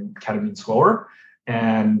metabolizing ketamine slower.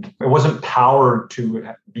 And it wasn't powered to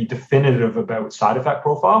be definitive about side effect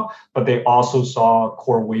profile, but they also saw a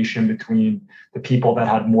correlation between the people that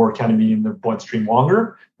had more ketamine in their bloodstream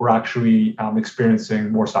longer were actually experiencing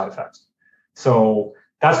more side effects. So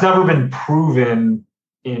that's never been proven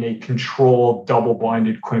in a controlled,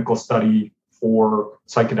 double-blinded clinical study for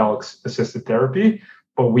psychedelics-assisted therapy.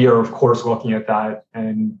 But we are, of course, looking at that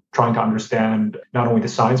and trying to understand not only the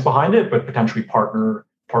science behind it, but potentially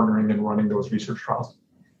partnering and running those research trials.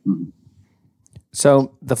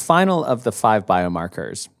 So the final of the 5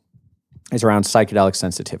 biomarkers is around psychedelic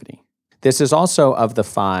sensitivity. This is also, of the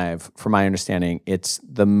five, from my understanding, it's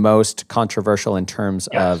the most controversial in terms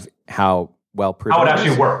of how well proven how it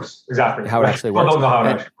actually works. Exactly. How it actually works. People don't know how it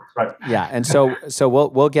actually works. Right. Yeah, and so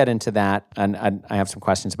we'll get into that, and I have some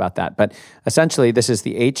questions about that. But essentially, this is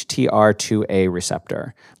the HTR2A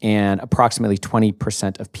receptor, and approximately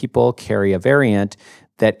 20% of people carry a variant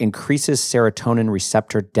that increases serotonin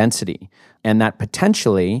receptor density, and that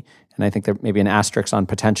potentially, and I think there may be an asterisk on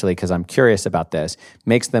potentially because I'm curious about this,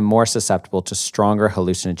 makes them more susceptible to stronger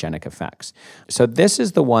hallucinogenic effects. So this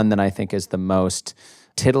is the one that I think is the most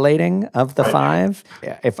titillating of the five.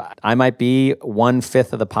 If I might be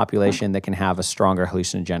 1/5 of the population that can have a stronger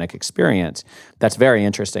hallucinogenic experience, that's very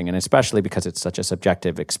interesting, and especially because it's such a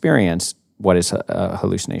subjective experience. What is a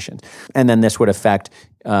hallucination? And then this would affect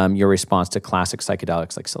your response to classic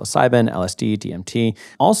psychedelics like psilocybin, LSD, DMT.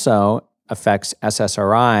 Also affects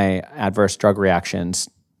SSRI, adverse drug reactions,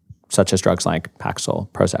 such as drugs like Paxil,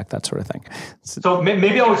 Prozac, that sort of thing. So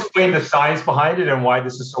maybe I'll explain the science behind it and why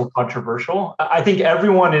this is so controversial. I think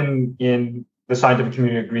everyone in the scientific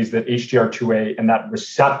community agrees that HTR2A and that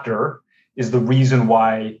receptor is the reason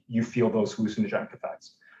why you feel those hallucinogenic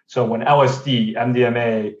effects. So when LSD,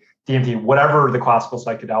 MDMA, DMT, whatever the classical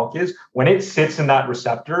psychedelic is, when it sits in that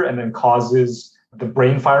receptor and then causes the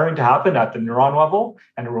brain firing to happen at the neuron level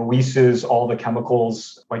and it releases all the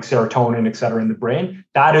chemicals like serotonin, et cetera, in the brain,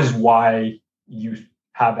 that is why you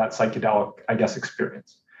have that psychedelic, I guess,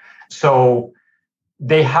 experience. So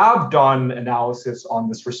they have done analysis on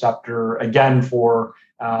this receptor, again, for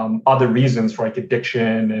other reasons, for like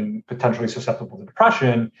addiction and potentially susceptible to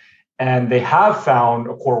depression. And they have found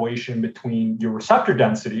a correlation between your receptor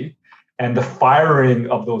density and the firing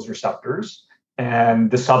of those receptors and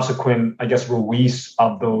the subsequent, I guess, release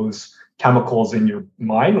of those chemicals in your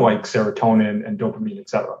mind, like serotonin and dopamine, et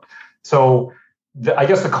cetera. So I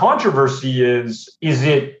guess the controversy is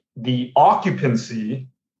it the occupancy,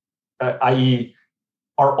 i.e.,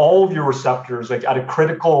 are all of your receptors, like at a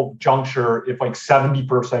critical juncture, if like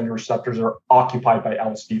 70% of your receptors are occupied by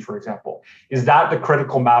LSD, for example, is that the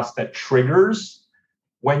critical mass that triggers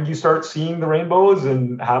when you start seeing the rainbows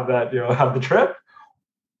and have that, have the trip?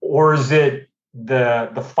 Or is it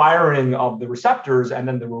the firing of the receptors and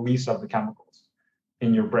then the release of the chemicals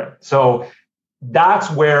in your brain? So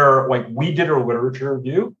that's where, like, we did a literature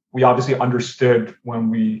review. We obviously understood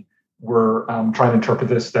when we were trying to interpret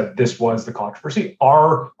this that this was the controversy.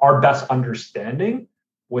 Our best understanding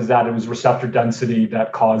was that it was receptor density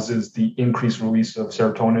that causes the increased release of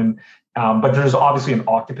serotonin, but there's obviously an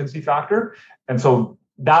occupancy factor, and so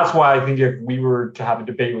that's why I think if we were to have a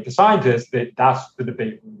debate with the scientists, that's the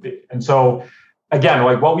debate would be. And so, again,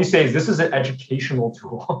 like what we say is this is an educational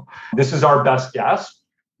tool. This is our best guess.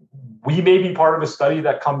 We may be part of a study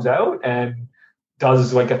that comes out and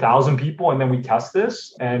does like 1,000 people, and then we test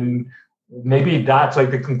this, and maybe that's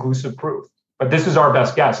like the conclusive proof. But this is our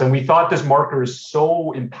best guess. And we thought this marker is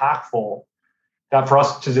so impactful that for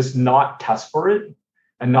us to just not test for it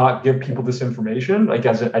and not give people this information, like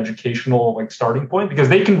as an educational like starting point, because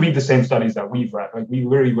they can read the same studies that we've read. Like we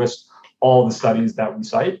literally list all the studies that we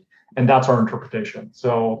cite, and that's our interpretation.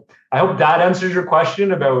 So I hope that answers your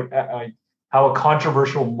question about how a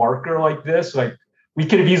controversial marker like this, like we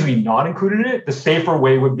could have easily not included it. The safer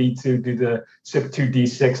way would be to do the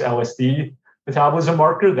CYP2D6 LSD metabolism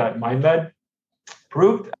marker that MindMed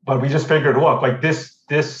proved. But we just figured, look, like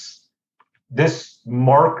this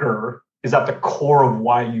marker is at the core of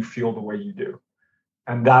why you feel the way you do.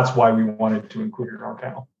 And that's why we wanted to include it in our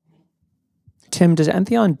panel. Tim, does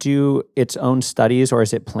Entheon do its own studies, or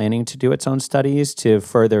is it planning to do its own studies to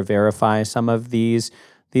further verify some of these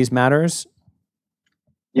matters?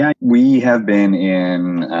 Yeah, we have been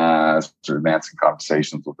in sort of advancing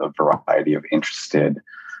conversations with a variety of interested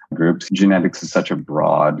groups. Genetics is such a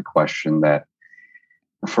broad question that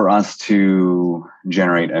for us to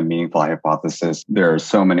generate a meaningful hypothesis, there are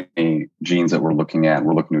so many genes that we're looking at.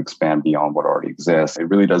 We're looking to expand beyond what already exists. It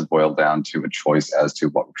really does boil down to a choice as to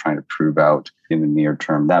what we're trying to prove out in the near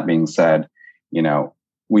term. That being said,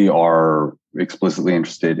 we are explicitly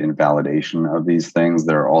interested in validation of these things.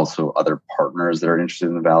 There are also other partners that are interested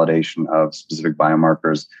in the validation of specific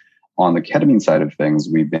biomarkers. On the ketamine side of things,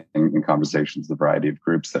 we've been in conversations with a variety of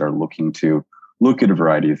groups that are looking to look at a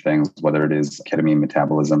variety of things, whether it is ketamine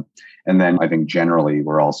metabolism. And then I think generally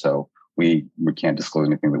we're also, we can't disclose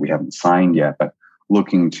anything that we haven't signed yet, but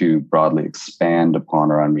looking to broadly expand upon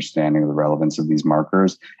our understanding of the relevance of these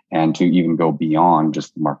markers and to even go beyond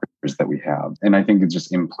just the markers that we have. And I think it's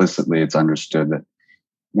just implicitly, it's understood that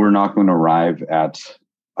we're not going to arrive at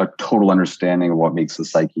a total understanding of what makes the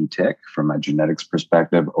psyche tick from a genetics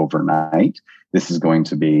perspective overnight. This is going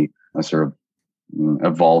to be a sort of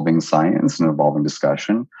evolving science and evolving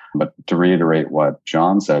discussion. But to reiterate what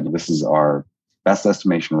John said, this is our best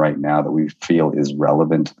estimation right now that we feel is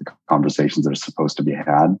relevant to the conversations that are supposed to be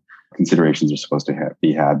had, considerations are supposed to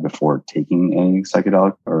be had before taking a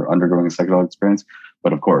psychedelic or undergoing a psychedelic experience.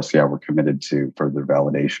 But of course, we're committed to further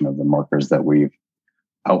validation of the markers that we've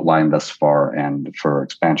outlined thus far and for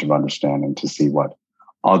expansion of understanding to see what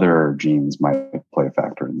other genes might play a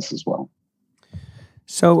factor in this as well.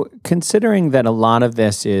 So considering that a lot of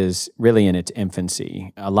this is really in its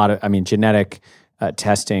infancy, genetic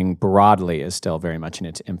testing broadly is still very much in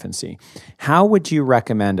its infancy. How would you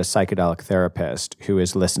recommend a psychedelic therapist who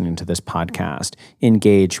is listening to this podcast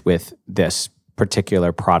engage with this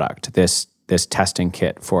particular product, this testing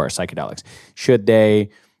kit for psychedelics? Should they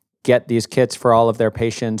get these kits for all of their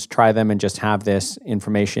patients, try them, and just have this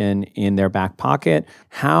information in their back pocket?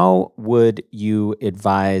 How would you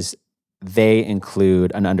advise they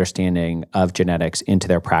include an understanding of genetics into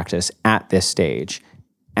their practice at this stage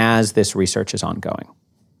as this research is ongoing?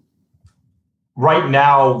 Right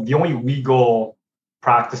now, the only legal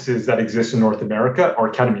practices that exist in North America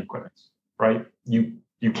are ketamine clinics, right? You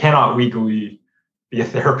cannot legally be a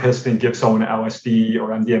therapist and give someone LSD or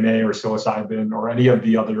MDMA or psilocybin or any of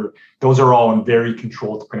the other. Those are all in very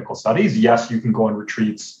controlled clinical studies. Yes, you can go on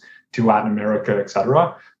retreats to Latin America, et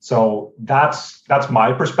cetera. So that's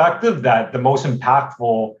my perspective, that the most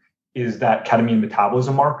impactful is that ketamine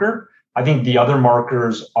metabolism marker. I think the other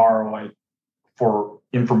markers are like for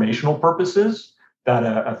informational purposes that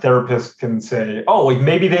a therapist can say, oh, like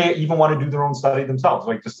maybe they even want to do their own study themselves.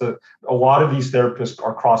 Like a lot of these therapists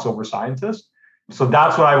are crossover scientists. So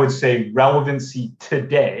that's what I would say relevancy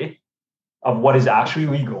today of what is actually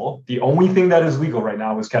legal. The only thing that is legal right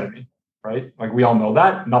now is ketamine, right? Like we all know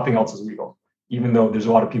that nothing else is legal, even though there's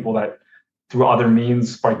a lot of people that through other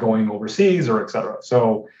means by going overseas or et cetera.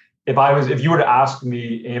 So if you were to ask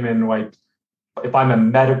me, Eamon, like if I'm a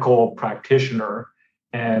medical practitioner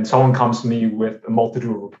and someone comes to me with a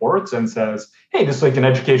multitude of reports and says, hey, this is like an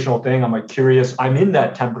educational thing, I'm like curious, I'm in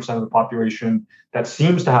that 10% of the population that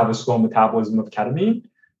seems to have a slow metabolism of ketamine,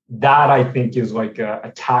 that I think is like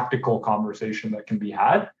a tactical conversation that can be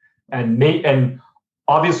had. And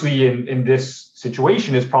obviously in this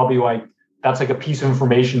situation is probably like, that's like a piece of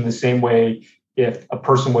information the same way if a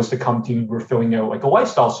person was to come to you, we're filling out like a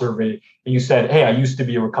lifestyle survey and you said, hey, I used to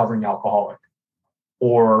be a recovering alcoholic,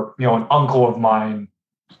 or, an uncle of mine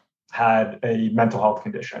had a mental health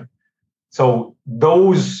condition. So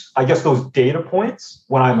those data points,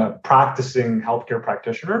 when I'm a practicing healthcare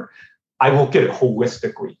practitioner, I look at it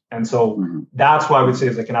holistically. And so that's what I would say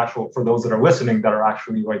is like for those that are listening that are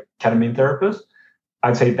actually like ketamine therapists,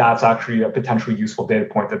 I'd say that's actually a potentially useful data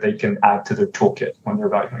point that they can add to their toolkit when they're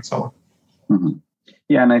evaluating someone. Mm-hmm.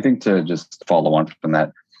 Yeah, and I think to just follow on from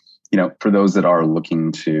that, for those that are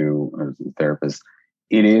looking to therapists,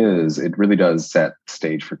 it really does set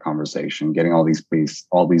stage for conversation, getting all these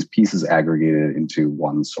pieces aggregated into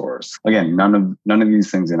one source. Again, none of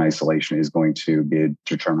these things in isolation is going to be a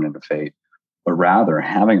determinant of fate, but rather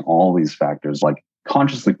having all these factors like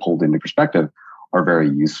consciously pulled into perspective are very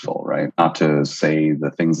useful, right? Not to say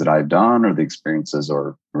the things that I've done or the experiences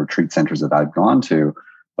or retreat centers that I've gone to,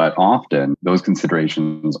 but often those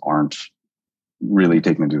considerations aren't really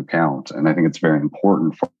taken into account. And I think it's very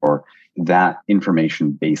important for that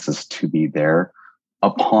information basis to be there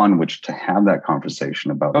upon which to have that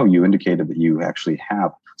conversation about, oh, you indicated that you actually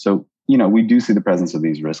have. So, we do see the presence of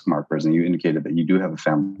these risk markers and you indicated that you do have a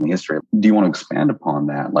family history. Do you want to expand upon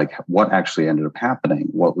that? Like what actually ended up happening?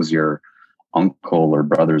 What was your uncle or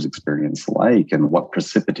brother's experience like and what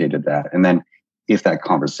precipitated that? And then if that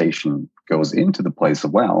conversation goes into the place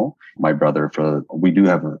of, well, my brother, we do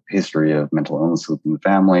have a history of mental illness within the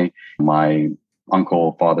family. My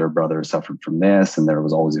uncle, father, brother suffered from this, and there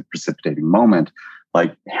was always a precipitating moment.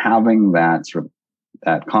 Like having that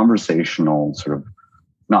that conversational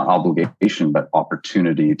not obligation, but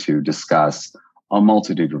opportunity to discuss a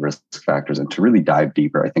multitude of risk factors and to really dive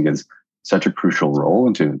deeper, I think is such a crucial role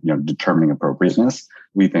into determining appropriateness.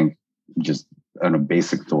 We think just on a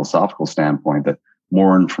basic philosophical standpoint that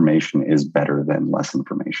more information is better than less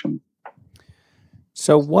information.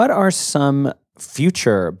 So what are some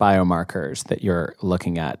future biomarkers that you're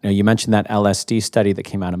looking at? Now, you mentioned that LSD study that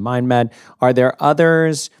came out of MindMed. Are there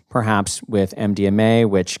others, perhaps with MDMA,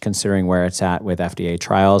 which, considering where it's at with FDA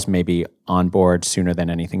trials, may be on board sooner than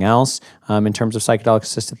anything else in terms of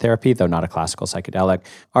psychedelic-assisted therapy, though not a classical psychedelic?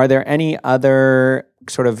 Are there any other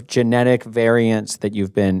sort of genetic variants that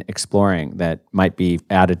you've been exploring that might be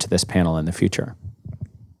added to this panel in the future?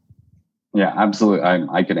 Yeah, absolutely.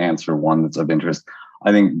 I could answer one that's of interest.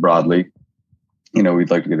 I think broadly,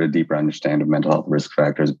 we'd like to get a deeper understanding of mental health risk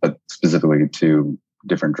factors, but specifically to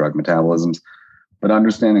different drug metabolisms. But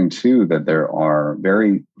understanding too that there are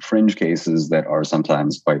very fringe cases that are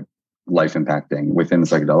sometimes quite life impacting within the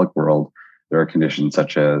psychedelic world. There are conditions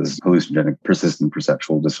such as hallucinogenic persistent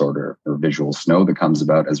perceptual disorder or visual snow that comes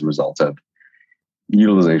about as a result of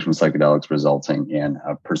utilization of psychedelics, resulting in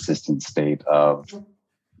a persistent state of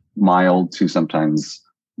mild to sometimes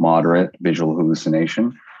moderate visual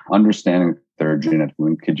hallucination. Understanding there are genetic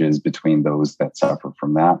linkages between those that suffer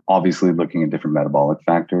from that. Obviously, looking at different metabolic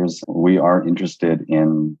factors, we are interested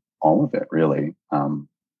in all of it, really. The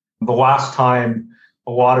last time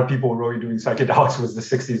a lot of people were really doing psychedelics was the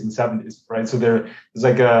 60s and 70s, right? So there's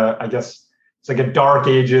like it's like a dark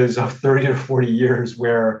ages of 30 to 40 years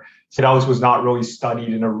where psychedelics was not really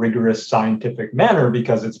studied in a rigorous scientific manner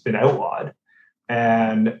because it's been outlawed.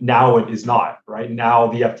 And now it is not, right? Now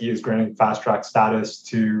the FDA is granting fast track status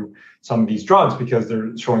to some of these drugs because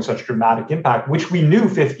they're showing such dramatic impact, which we knew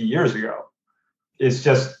 50 years ago. It's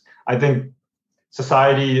just, I think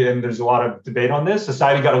society, and there's a lot of debate on this,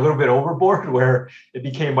 society got a little bit overboard where it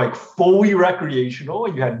became like fully recreational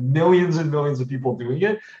and you had millions and millions of people doing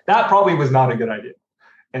it. That probably was not a good idea.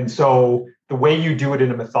 And so the way you do it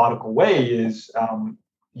in a methodical way is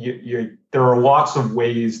there are lots of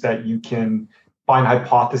ways that you can find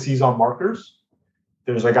hypotheses on markers.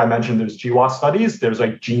 There's, like I mentioned, there's GWAS studies, there's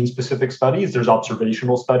like gene-specific studies, there's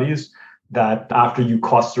observational studies that after you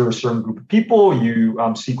cluster a certain group of people, you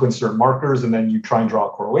sequence certain markers, and then you try and draw a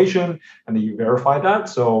correlation, and then you verify that.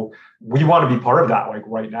 So we want to be part of that, like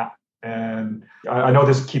right now. And I know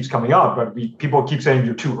this keeps coming up, but people keep saying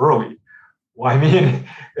you're too early. Well, I mean,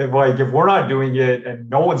 if we're not doing it and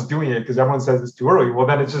no one's doing it because everyone says it's too early, well,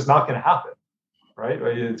 then it's just not going to happen, right?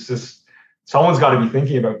 It's just, someone's got to be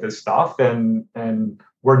thinking about this stuff, and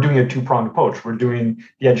we're doing a two-pronged approach. We're doing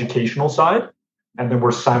the educational side, and then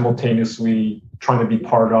we're simultaneously trying to be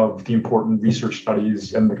part of the important research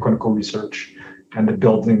studies and the clinical research and the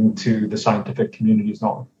building to the scientific community's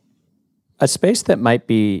knowledge. A space that might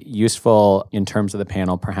be useful in terms of the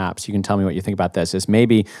panel, perhaps, you can tell me what you think about this, is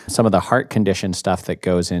maybe some of the heart condition stuff that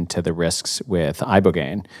goes into the risks with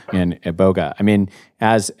ibogaine and iboga. I mean,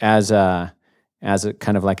 as a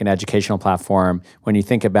kind of like an educational platform, when you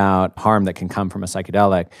think about harm that can come from a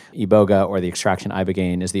psychedelic, iboga or the extraction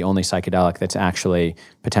ibogaine is the only psychedelic that's actually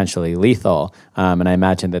potentially lethal. And I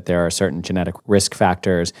imagine that there are certain genetic risk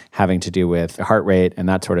factors having to do with heart rate and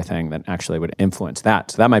that sort of thing that actually would influence that.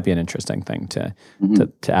 So that might be an interesting thing to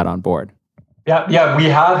add on board. Yeah, we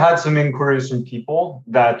have had some inquiries from people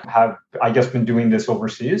that have, I guess, been doing this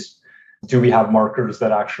overseas. Do we have markers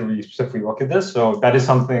that actually specifically look at this? So that is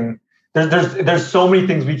something. There's so many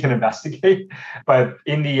things we can investigate, but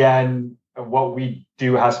in the end, what we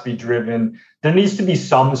do has to be driven. There needs to be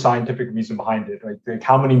some scientific reason behind it. Like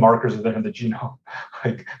how many markers are there in the genome?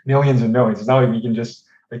 Like millions and millions. It's not like we can just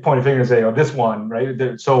like point a finger and say, oh, this one,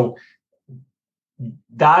 right? So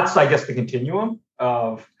that's, I guess, the continuum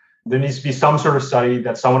of there needs to be some sort of study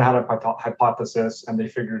that someone had a hypothesis and they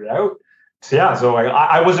figured it out. So yeah, so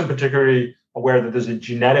I wasn't particularly aware that there's a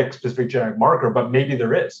specific genetic marker, but maybe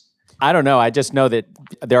there is. I don't know. I just know that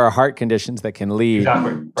there are heart conditions that can lead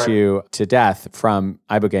to death from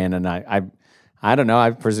ibogaine, and I don't know. I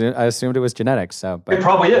assumed it was genetics. So but it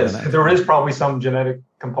probably is. There is probably some genetic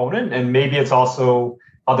component, and maybe it's also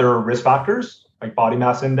other risk factors like body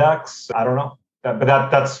mass index. I don't know.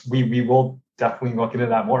 That's we will definitely look into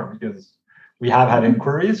that more because we have had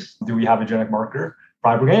inquiries. Do we have a genetic marker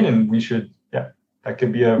for ibogaine? And we should. Yeah, that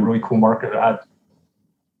could be a really cool marker to add.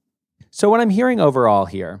 So what I'm hearing overall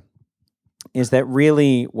here is that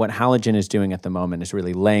really what HaluGen is doing at the moment is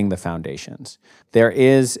really laying the foundations. There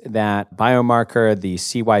is that biomarker, the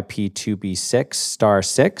CYP2B6 star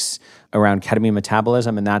 6 around ketamine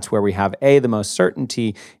metabolism, and that's where we have A, the most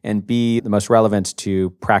certainty, and B, the most relevance to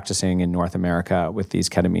practicing in North America with these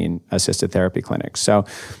ketamine-assisted therapy clinics. So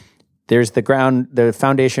there's the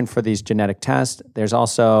foundation for these genetic tests. There's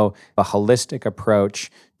also a holistic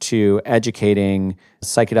approach to educating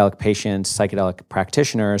psychedelic patients, psychedelic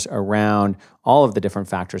practitioners around all of the different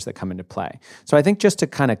factors that come into play. So I think just to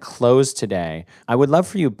kind of close today, I would love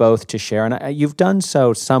for you both to share, and you've done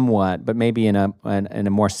so somewhat, but maybe in a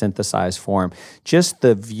more synthesized form, just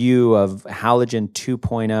the view of HaluGen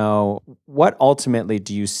 2.0. What ultimately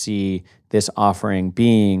do you see this offering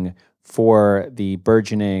being for the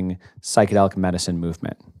burgeoning psychedelic medicine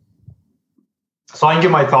movement? So I can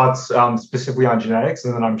give my thoughts specifically on genetics,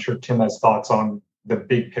 and then I'm sure Tim has thoughts on the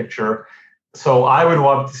big picture. So I would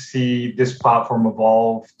love to see this platform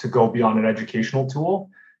evolve to go beyond an educational tool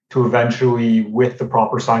to eventually, with the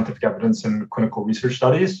proper scientific evidence and clinical research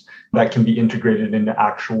studies, that can be integrated into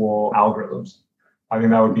actual algorithms. I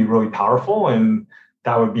think that would be really powerful, and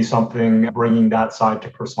that would be something bringing that side to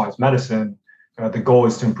personalized medicine. The goal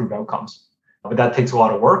is to improve outcomes. But that takes a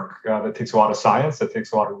lot of work, that takes a lot of science, that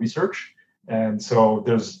takes a lot of research. And so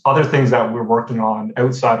there's other things that we're working on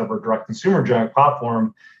outside of our direct consumer genetic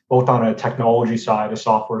platform, both on a technology side, a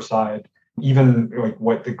software side, even like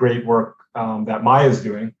what the great work that Maya is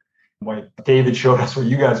doing. Like David showed us what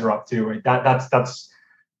you guys are up to. Like that's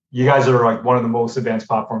you guys are like one of the most advanced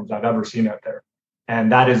platforms I've ever seen out there.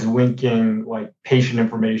 And that is linking like patient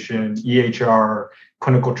information, EHR,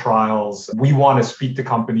 clinical trials. We want to speak to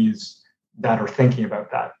companies that are thinking about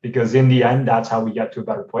that, because in the end, that's how we get to a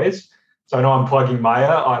better place. So I know I'm plugging Maya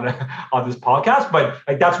on this podcast, but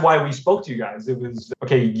like that's why we spoke to you guys. It was,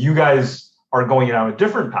 okay, you guys are going down a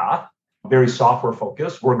different path, very software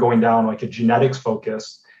focused. We're going down like a genetics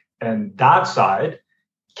focus. And that side,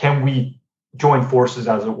 can we join forces,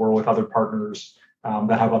 as it were, with other partners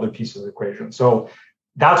that have other pieces of the equation? So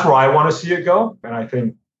that's where I want to see it go. And I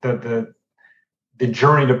think that the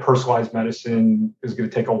journey to personalized medicine is going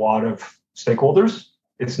to take a lot of stakeholders.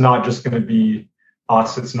 It's not just going to be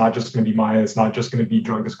us. It's not just going to be Maya. It's not just going to be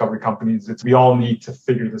drug discovery companies. We all need to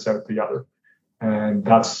figure this out together. And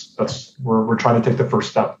that's we're trying to take the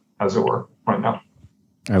first step, as it were, right now.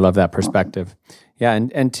 I love that perspective. Yeah.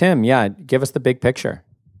 And Tim, give us the big picture.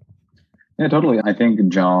 Yeah, totally. I think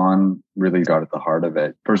John really got at the heart of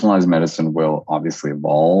it. Personalized medicine will obviously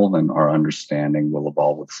evolve, and our understanding will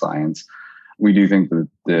evolve with science. We do think that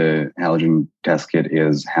the HaluGen test kit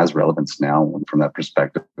has relevance now from that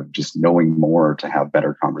perspective of just knowing more to have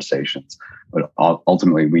better conversations. But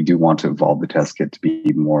ultimately, we do want to evolve the test kit to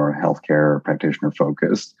be more healthcare practitioner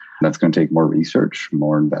focused. That's going to take more research,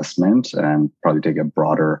 more investment, and probably take a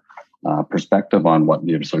broader perspective on what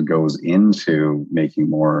sort of goes into making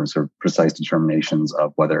more sort of precise determinations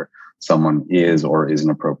of whether someone is or isn't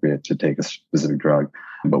appropriate to take a specific drug.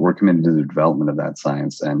 But we're committed to the development of that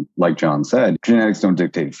science. And like John said, genetics don't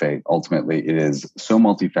dictate fate. Ultimately, it is so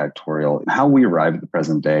multifactorial. How we arrive at the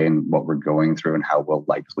present day and what we're going through and how we'll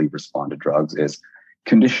likely respond to drugs is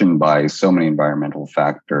conditioned by so many environmental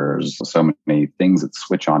factors, so many things that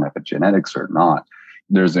switch on epigenetics or not.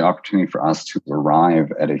 There's the opportunity for us to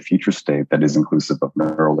arrive at a future state that is inclusive of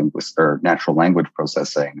neurolinguistic or natural language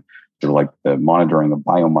processing, sort of like the monitoring of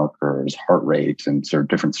biomarkers, heart rate, and sort of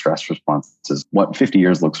different stress responses. What 50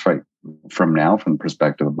 years looks like from now, from the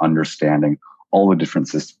perspective of understanding all the different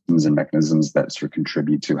systems and mechanisms that sort of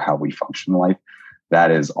contribute to how we function in life,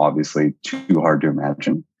 that is obviously too hard to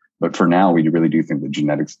imagine. But for now, we really do think that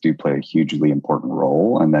genetics do play a hugely important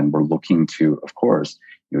role. And then we're looking to, of course,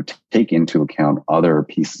 take into account other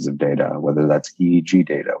pieces of data, whether that's EEG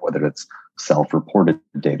data, whether it's self-reported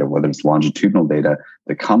data, whether it's longitudinal data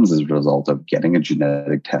that comes as a result of getting a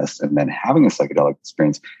genetic test and then having a psychedelic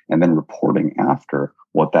experience and then reporting after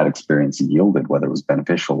what that experience yielded, whether it was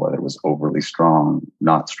beneficial, whether it was overly strong,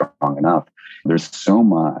 not strong enough. There's so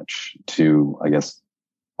much to, I guess,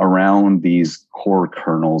 around these core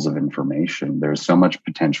kernels of information. There's so much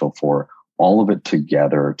potential for all of it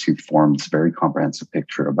together to form this very comprehensive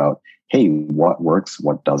picture about, hey, what works,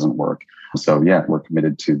 what doesn't work. So yeah, we're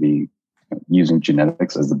committed to using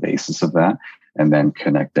genetics as the basis of that, and then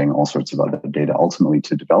connecting all sorts of other data ultimately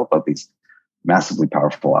to develop these massively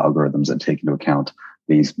powerful algorithms that take into account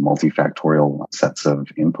these multifactorial sets of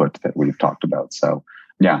input that we've talked about. So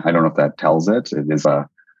yeah, I don't know if that tells it. It is a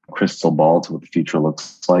crystal ball to what the future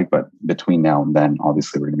looks like, but between now and then,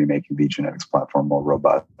 obviously, we're going to be making the genetics platform more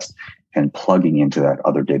robust and plugging into that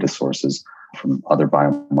other data sources from other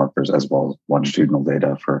biomarkers as well as longitudinal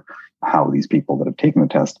data for how these people that have taken the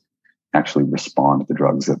test actually respond to the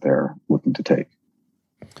drugs that they're looking to take.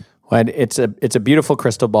 Well, it's a beautiful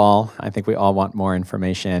crystal ball. I think we all want more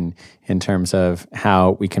information in terms of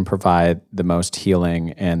how we can provide the most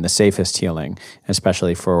healing and the safest healing,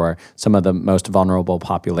 especially for some of the most vulnerable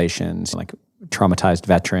populations, like traumatized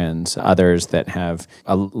veterans, others that have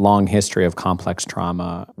a long history of complex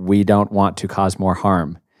trauma. We don't want to cause more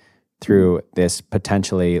harm through this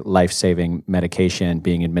potentially life-saving medication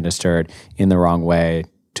being administered in the wrong way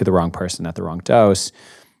to the wrong person at the wrong dose,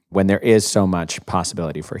 when there is so much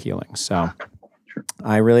possibility for healing. So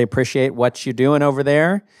I really appreciate what you're doing over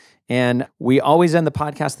there. And we always end the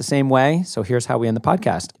podcast the same way. So here's how we end the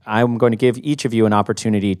podcast. I'm going to give each of you an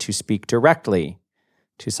opportunity to speak directly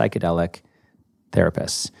to psychedelic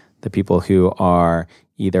therapists, the people who are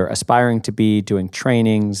either aspiring to be doing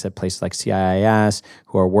trainings at places like CIIS,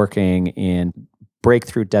 who are working in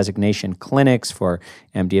breakthrough designation clinics for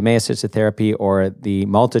MDMA-assisted therapy or the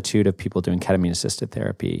multitude of people doing ketamine-assisted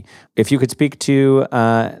therapy. If you could speak to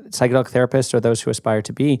psychedelic therapists or those who aspire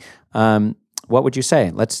to be, what would you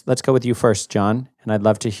say? Let's go with you first, John, and I'd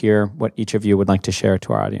love to hear what each of you would like to share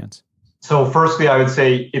to our audience. So firstly, I would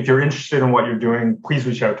say if you're interested in what you're doing, please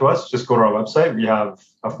reach out to us. Just go to our website. We have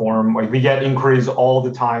a form. Like, we get inquiries all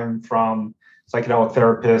the time from psychedelic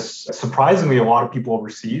therapists. Surprisingly, a lot of people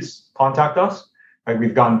overseas contact us. Like,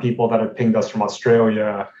 we've gotten people that have pinged us from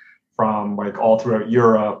Australia, from like all throughout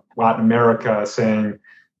Europe, Latin America, saying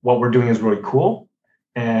what we're doing is really cool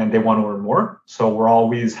and they want to learn more. So we're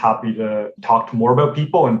always happy to talk to more about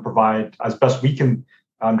people and provide as best we can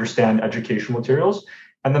understand educational materials.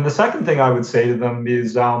 And then the second thing I would say to them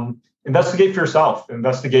is investigate for yourself.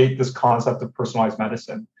 Investigate this concept of personalized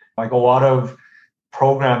medicine. Like, a lot of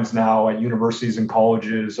programs now at universities and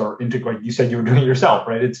colleges are integrated. You said you were doing it yourself,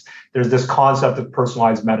 right? There's this concept of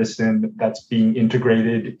personalized medicine that's being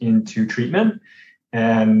integrated into treatment.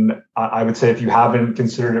 And I would say, if you haven't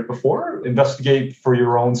considered it before, investigate for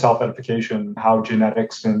your own self-edification how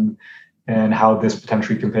genetics and how this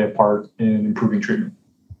potentially can play a part in improving treatment.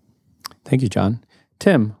 Thank you, John.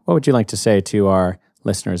 Tim, what would you like to say to our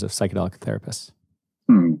listeners of Psychedelic Therapists?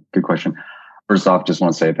 Good question. First off, just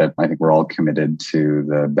want to say that I think we're all committed to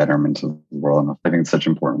the betterment of the world. And I think it's such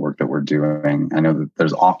important work that we're doing. I know that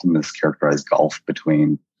there's often this characterized gulf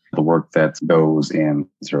between the work that goes in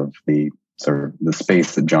sort of the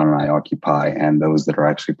space that John and I occupy and those that are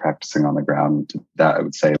actually practicing on the ground. That I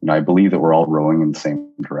would say, I believe that we're all rowing in the same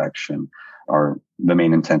direction. The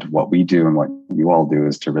main intent of what we do and what you all do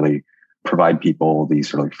is to really provide people the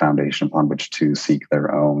sort of like foundation upon which to seek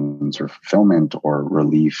their own sort of fulfillment or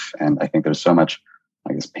relief. And I think there's so much,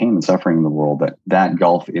 I guess, pain and suffering in the world that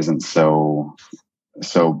gulf isn't so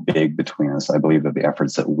big between us. I believe that the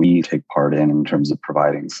efforts that we take part in terms of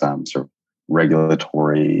providing some sort of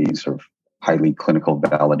regulatory, sort of highly clinical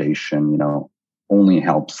validation, only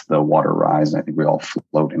helps the water rise. And I think we all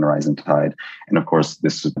float in a rising tide. And of course,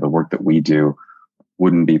 this is the work that we do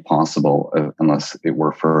wouldn't be possible unless it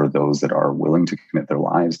were for those that are willing to commit their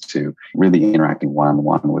lives to really interacting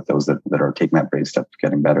one-on-one with those that are taking that brave step to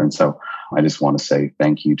getting better. And so I just want to say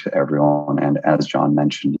thank you to everyone. And as John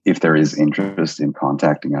mentioned, if there is interest in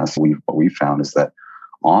contacting us, what we've found is that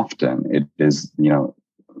often it is,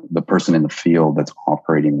 the person in the field that's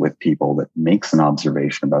operating with people that makes an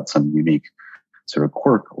observation about some unique sort of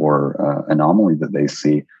quirk or anomaly that they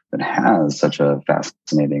see that has such a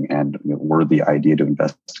fascinating and worthy idea to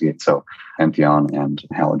investigate. So Entheon and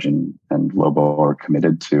HaluGen and Lobo are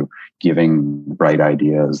committed to giving bright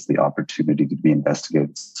ideas the opportunity to be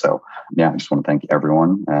investigated. So I just want to thank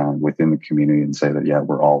everyone within the community and say that,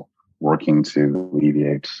 we're all working to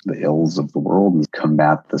alleviate the ills of the world and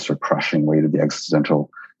combat the sort of crushing weight of the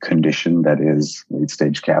existential condition that is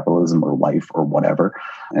late-stage capitalism or life or whatever,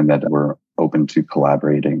 and that we're open to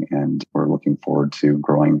collaborating and we're looking forward to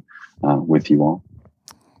growing with you all.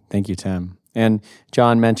 Thank you, Tim. And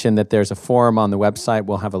John mentioned that there's a forum on the website.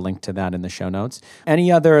 We'll have a link to that in the show notes.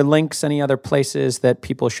 Any other links, any other places that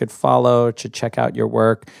people should follow to check out your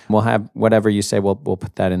work? We'll have whatever you say, we'll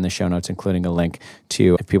put that in the show notes, including a link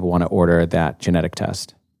to if people want to order that genetic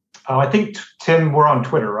test. I think, Tim, we're on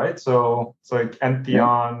Twitter, right? So it's like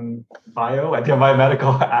Entheon Bio, Entheon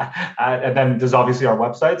Biomedical. And then there's obviously our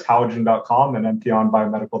websites, HaluGen.com and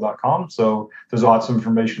EntheonBiomedical.com. So there's lots of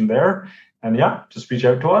information there. And just reach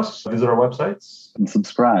out to us, visit our websites. And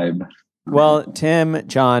subscribe. Well, Tim,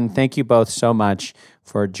 John, thank you both so much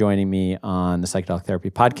for joining me on the Psychedelic Therapy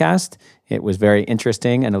Podcast. It was very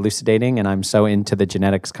interesting and elucidating, and I'm so into the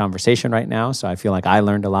genetics conversation right now, so I feel like I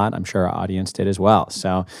learned a lot. I'm sure our audience did as well.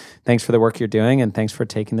 So thanks for the work you're doing, and thanks for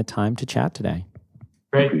taking the time to chat today.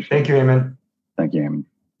 Great. Thank you, Eamon. Thank you, Eamon.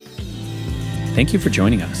 Thank you for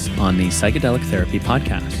joining us on the Psychedelic Therapy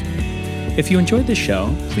Podcast. If you enjoyed this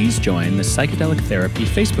show, please join the Psychedelic Therapy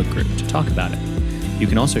Facebook group to talk about it. You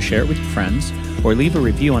can also share it with your friends or leave a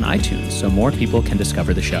review on iTunes so more people can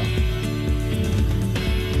discover the show.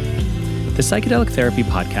 The Psychedelic Therapy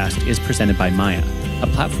Podcast is presented by Maya, a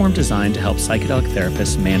platform designed to help psychedelic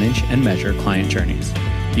therapists manage and measure client journeys.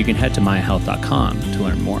 You can head to mayahealth.com to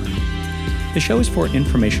learn more. The show is for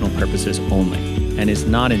informational purposes only and is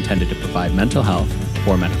not intended to provide mental health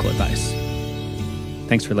or medical advice.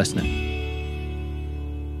 Thanks for listening.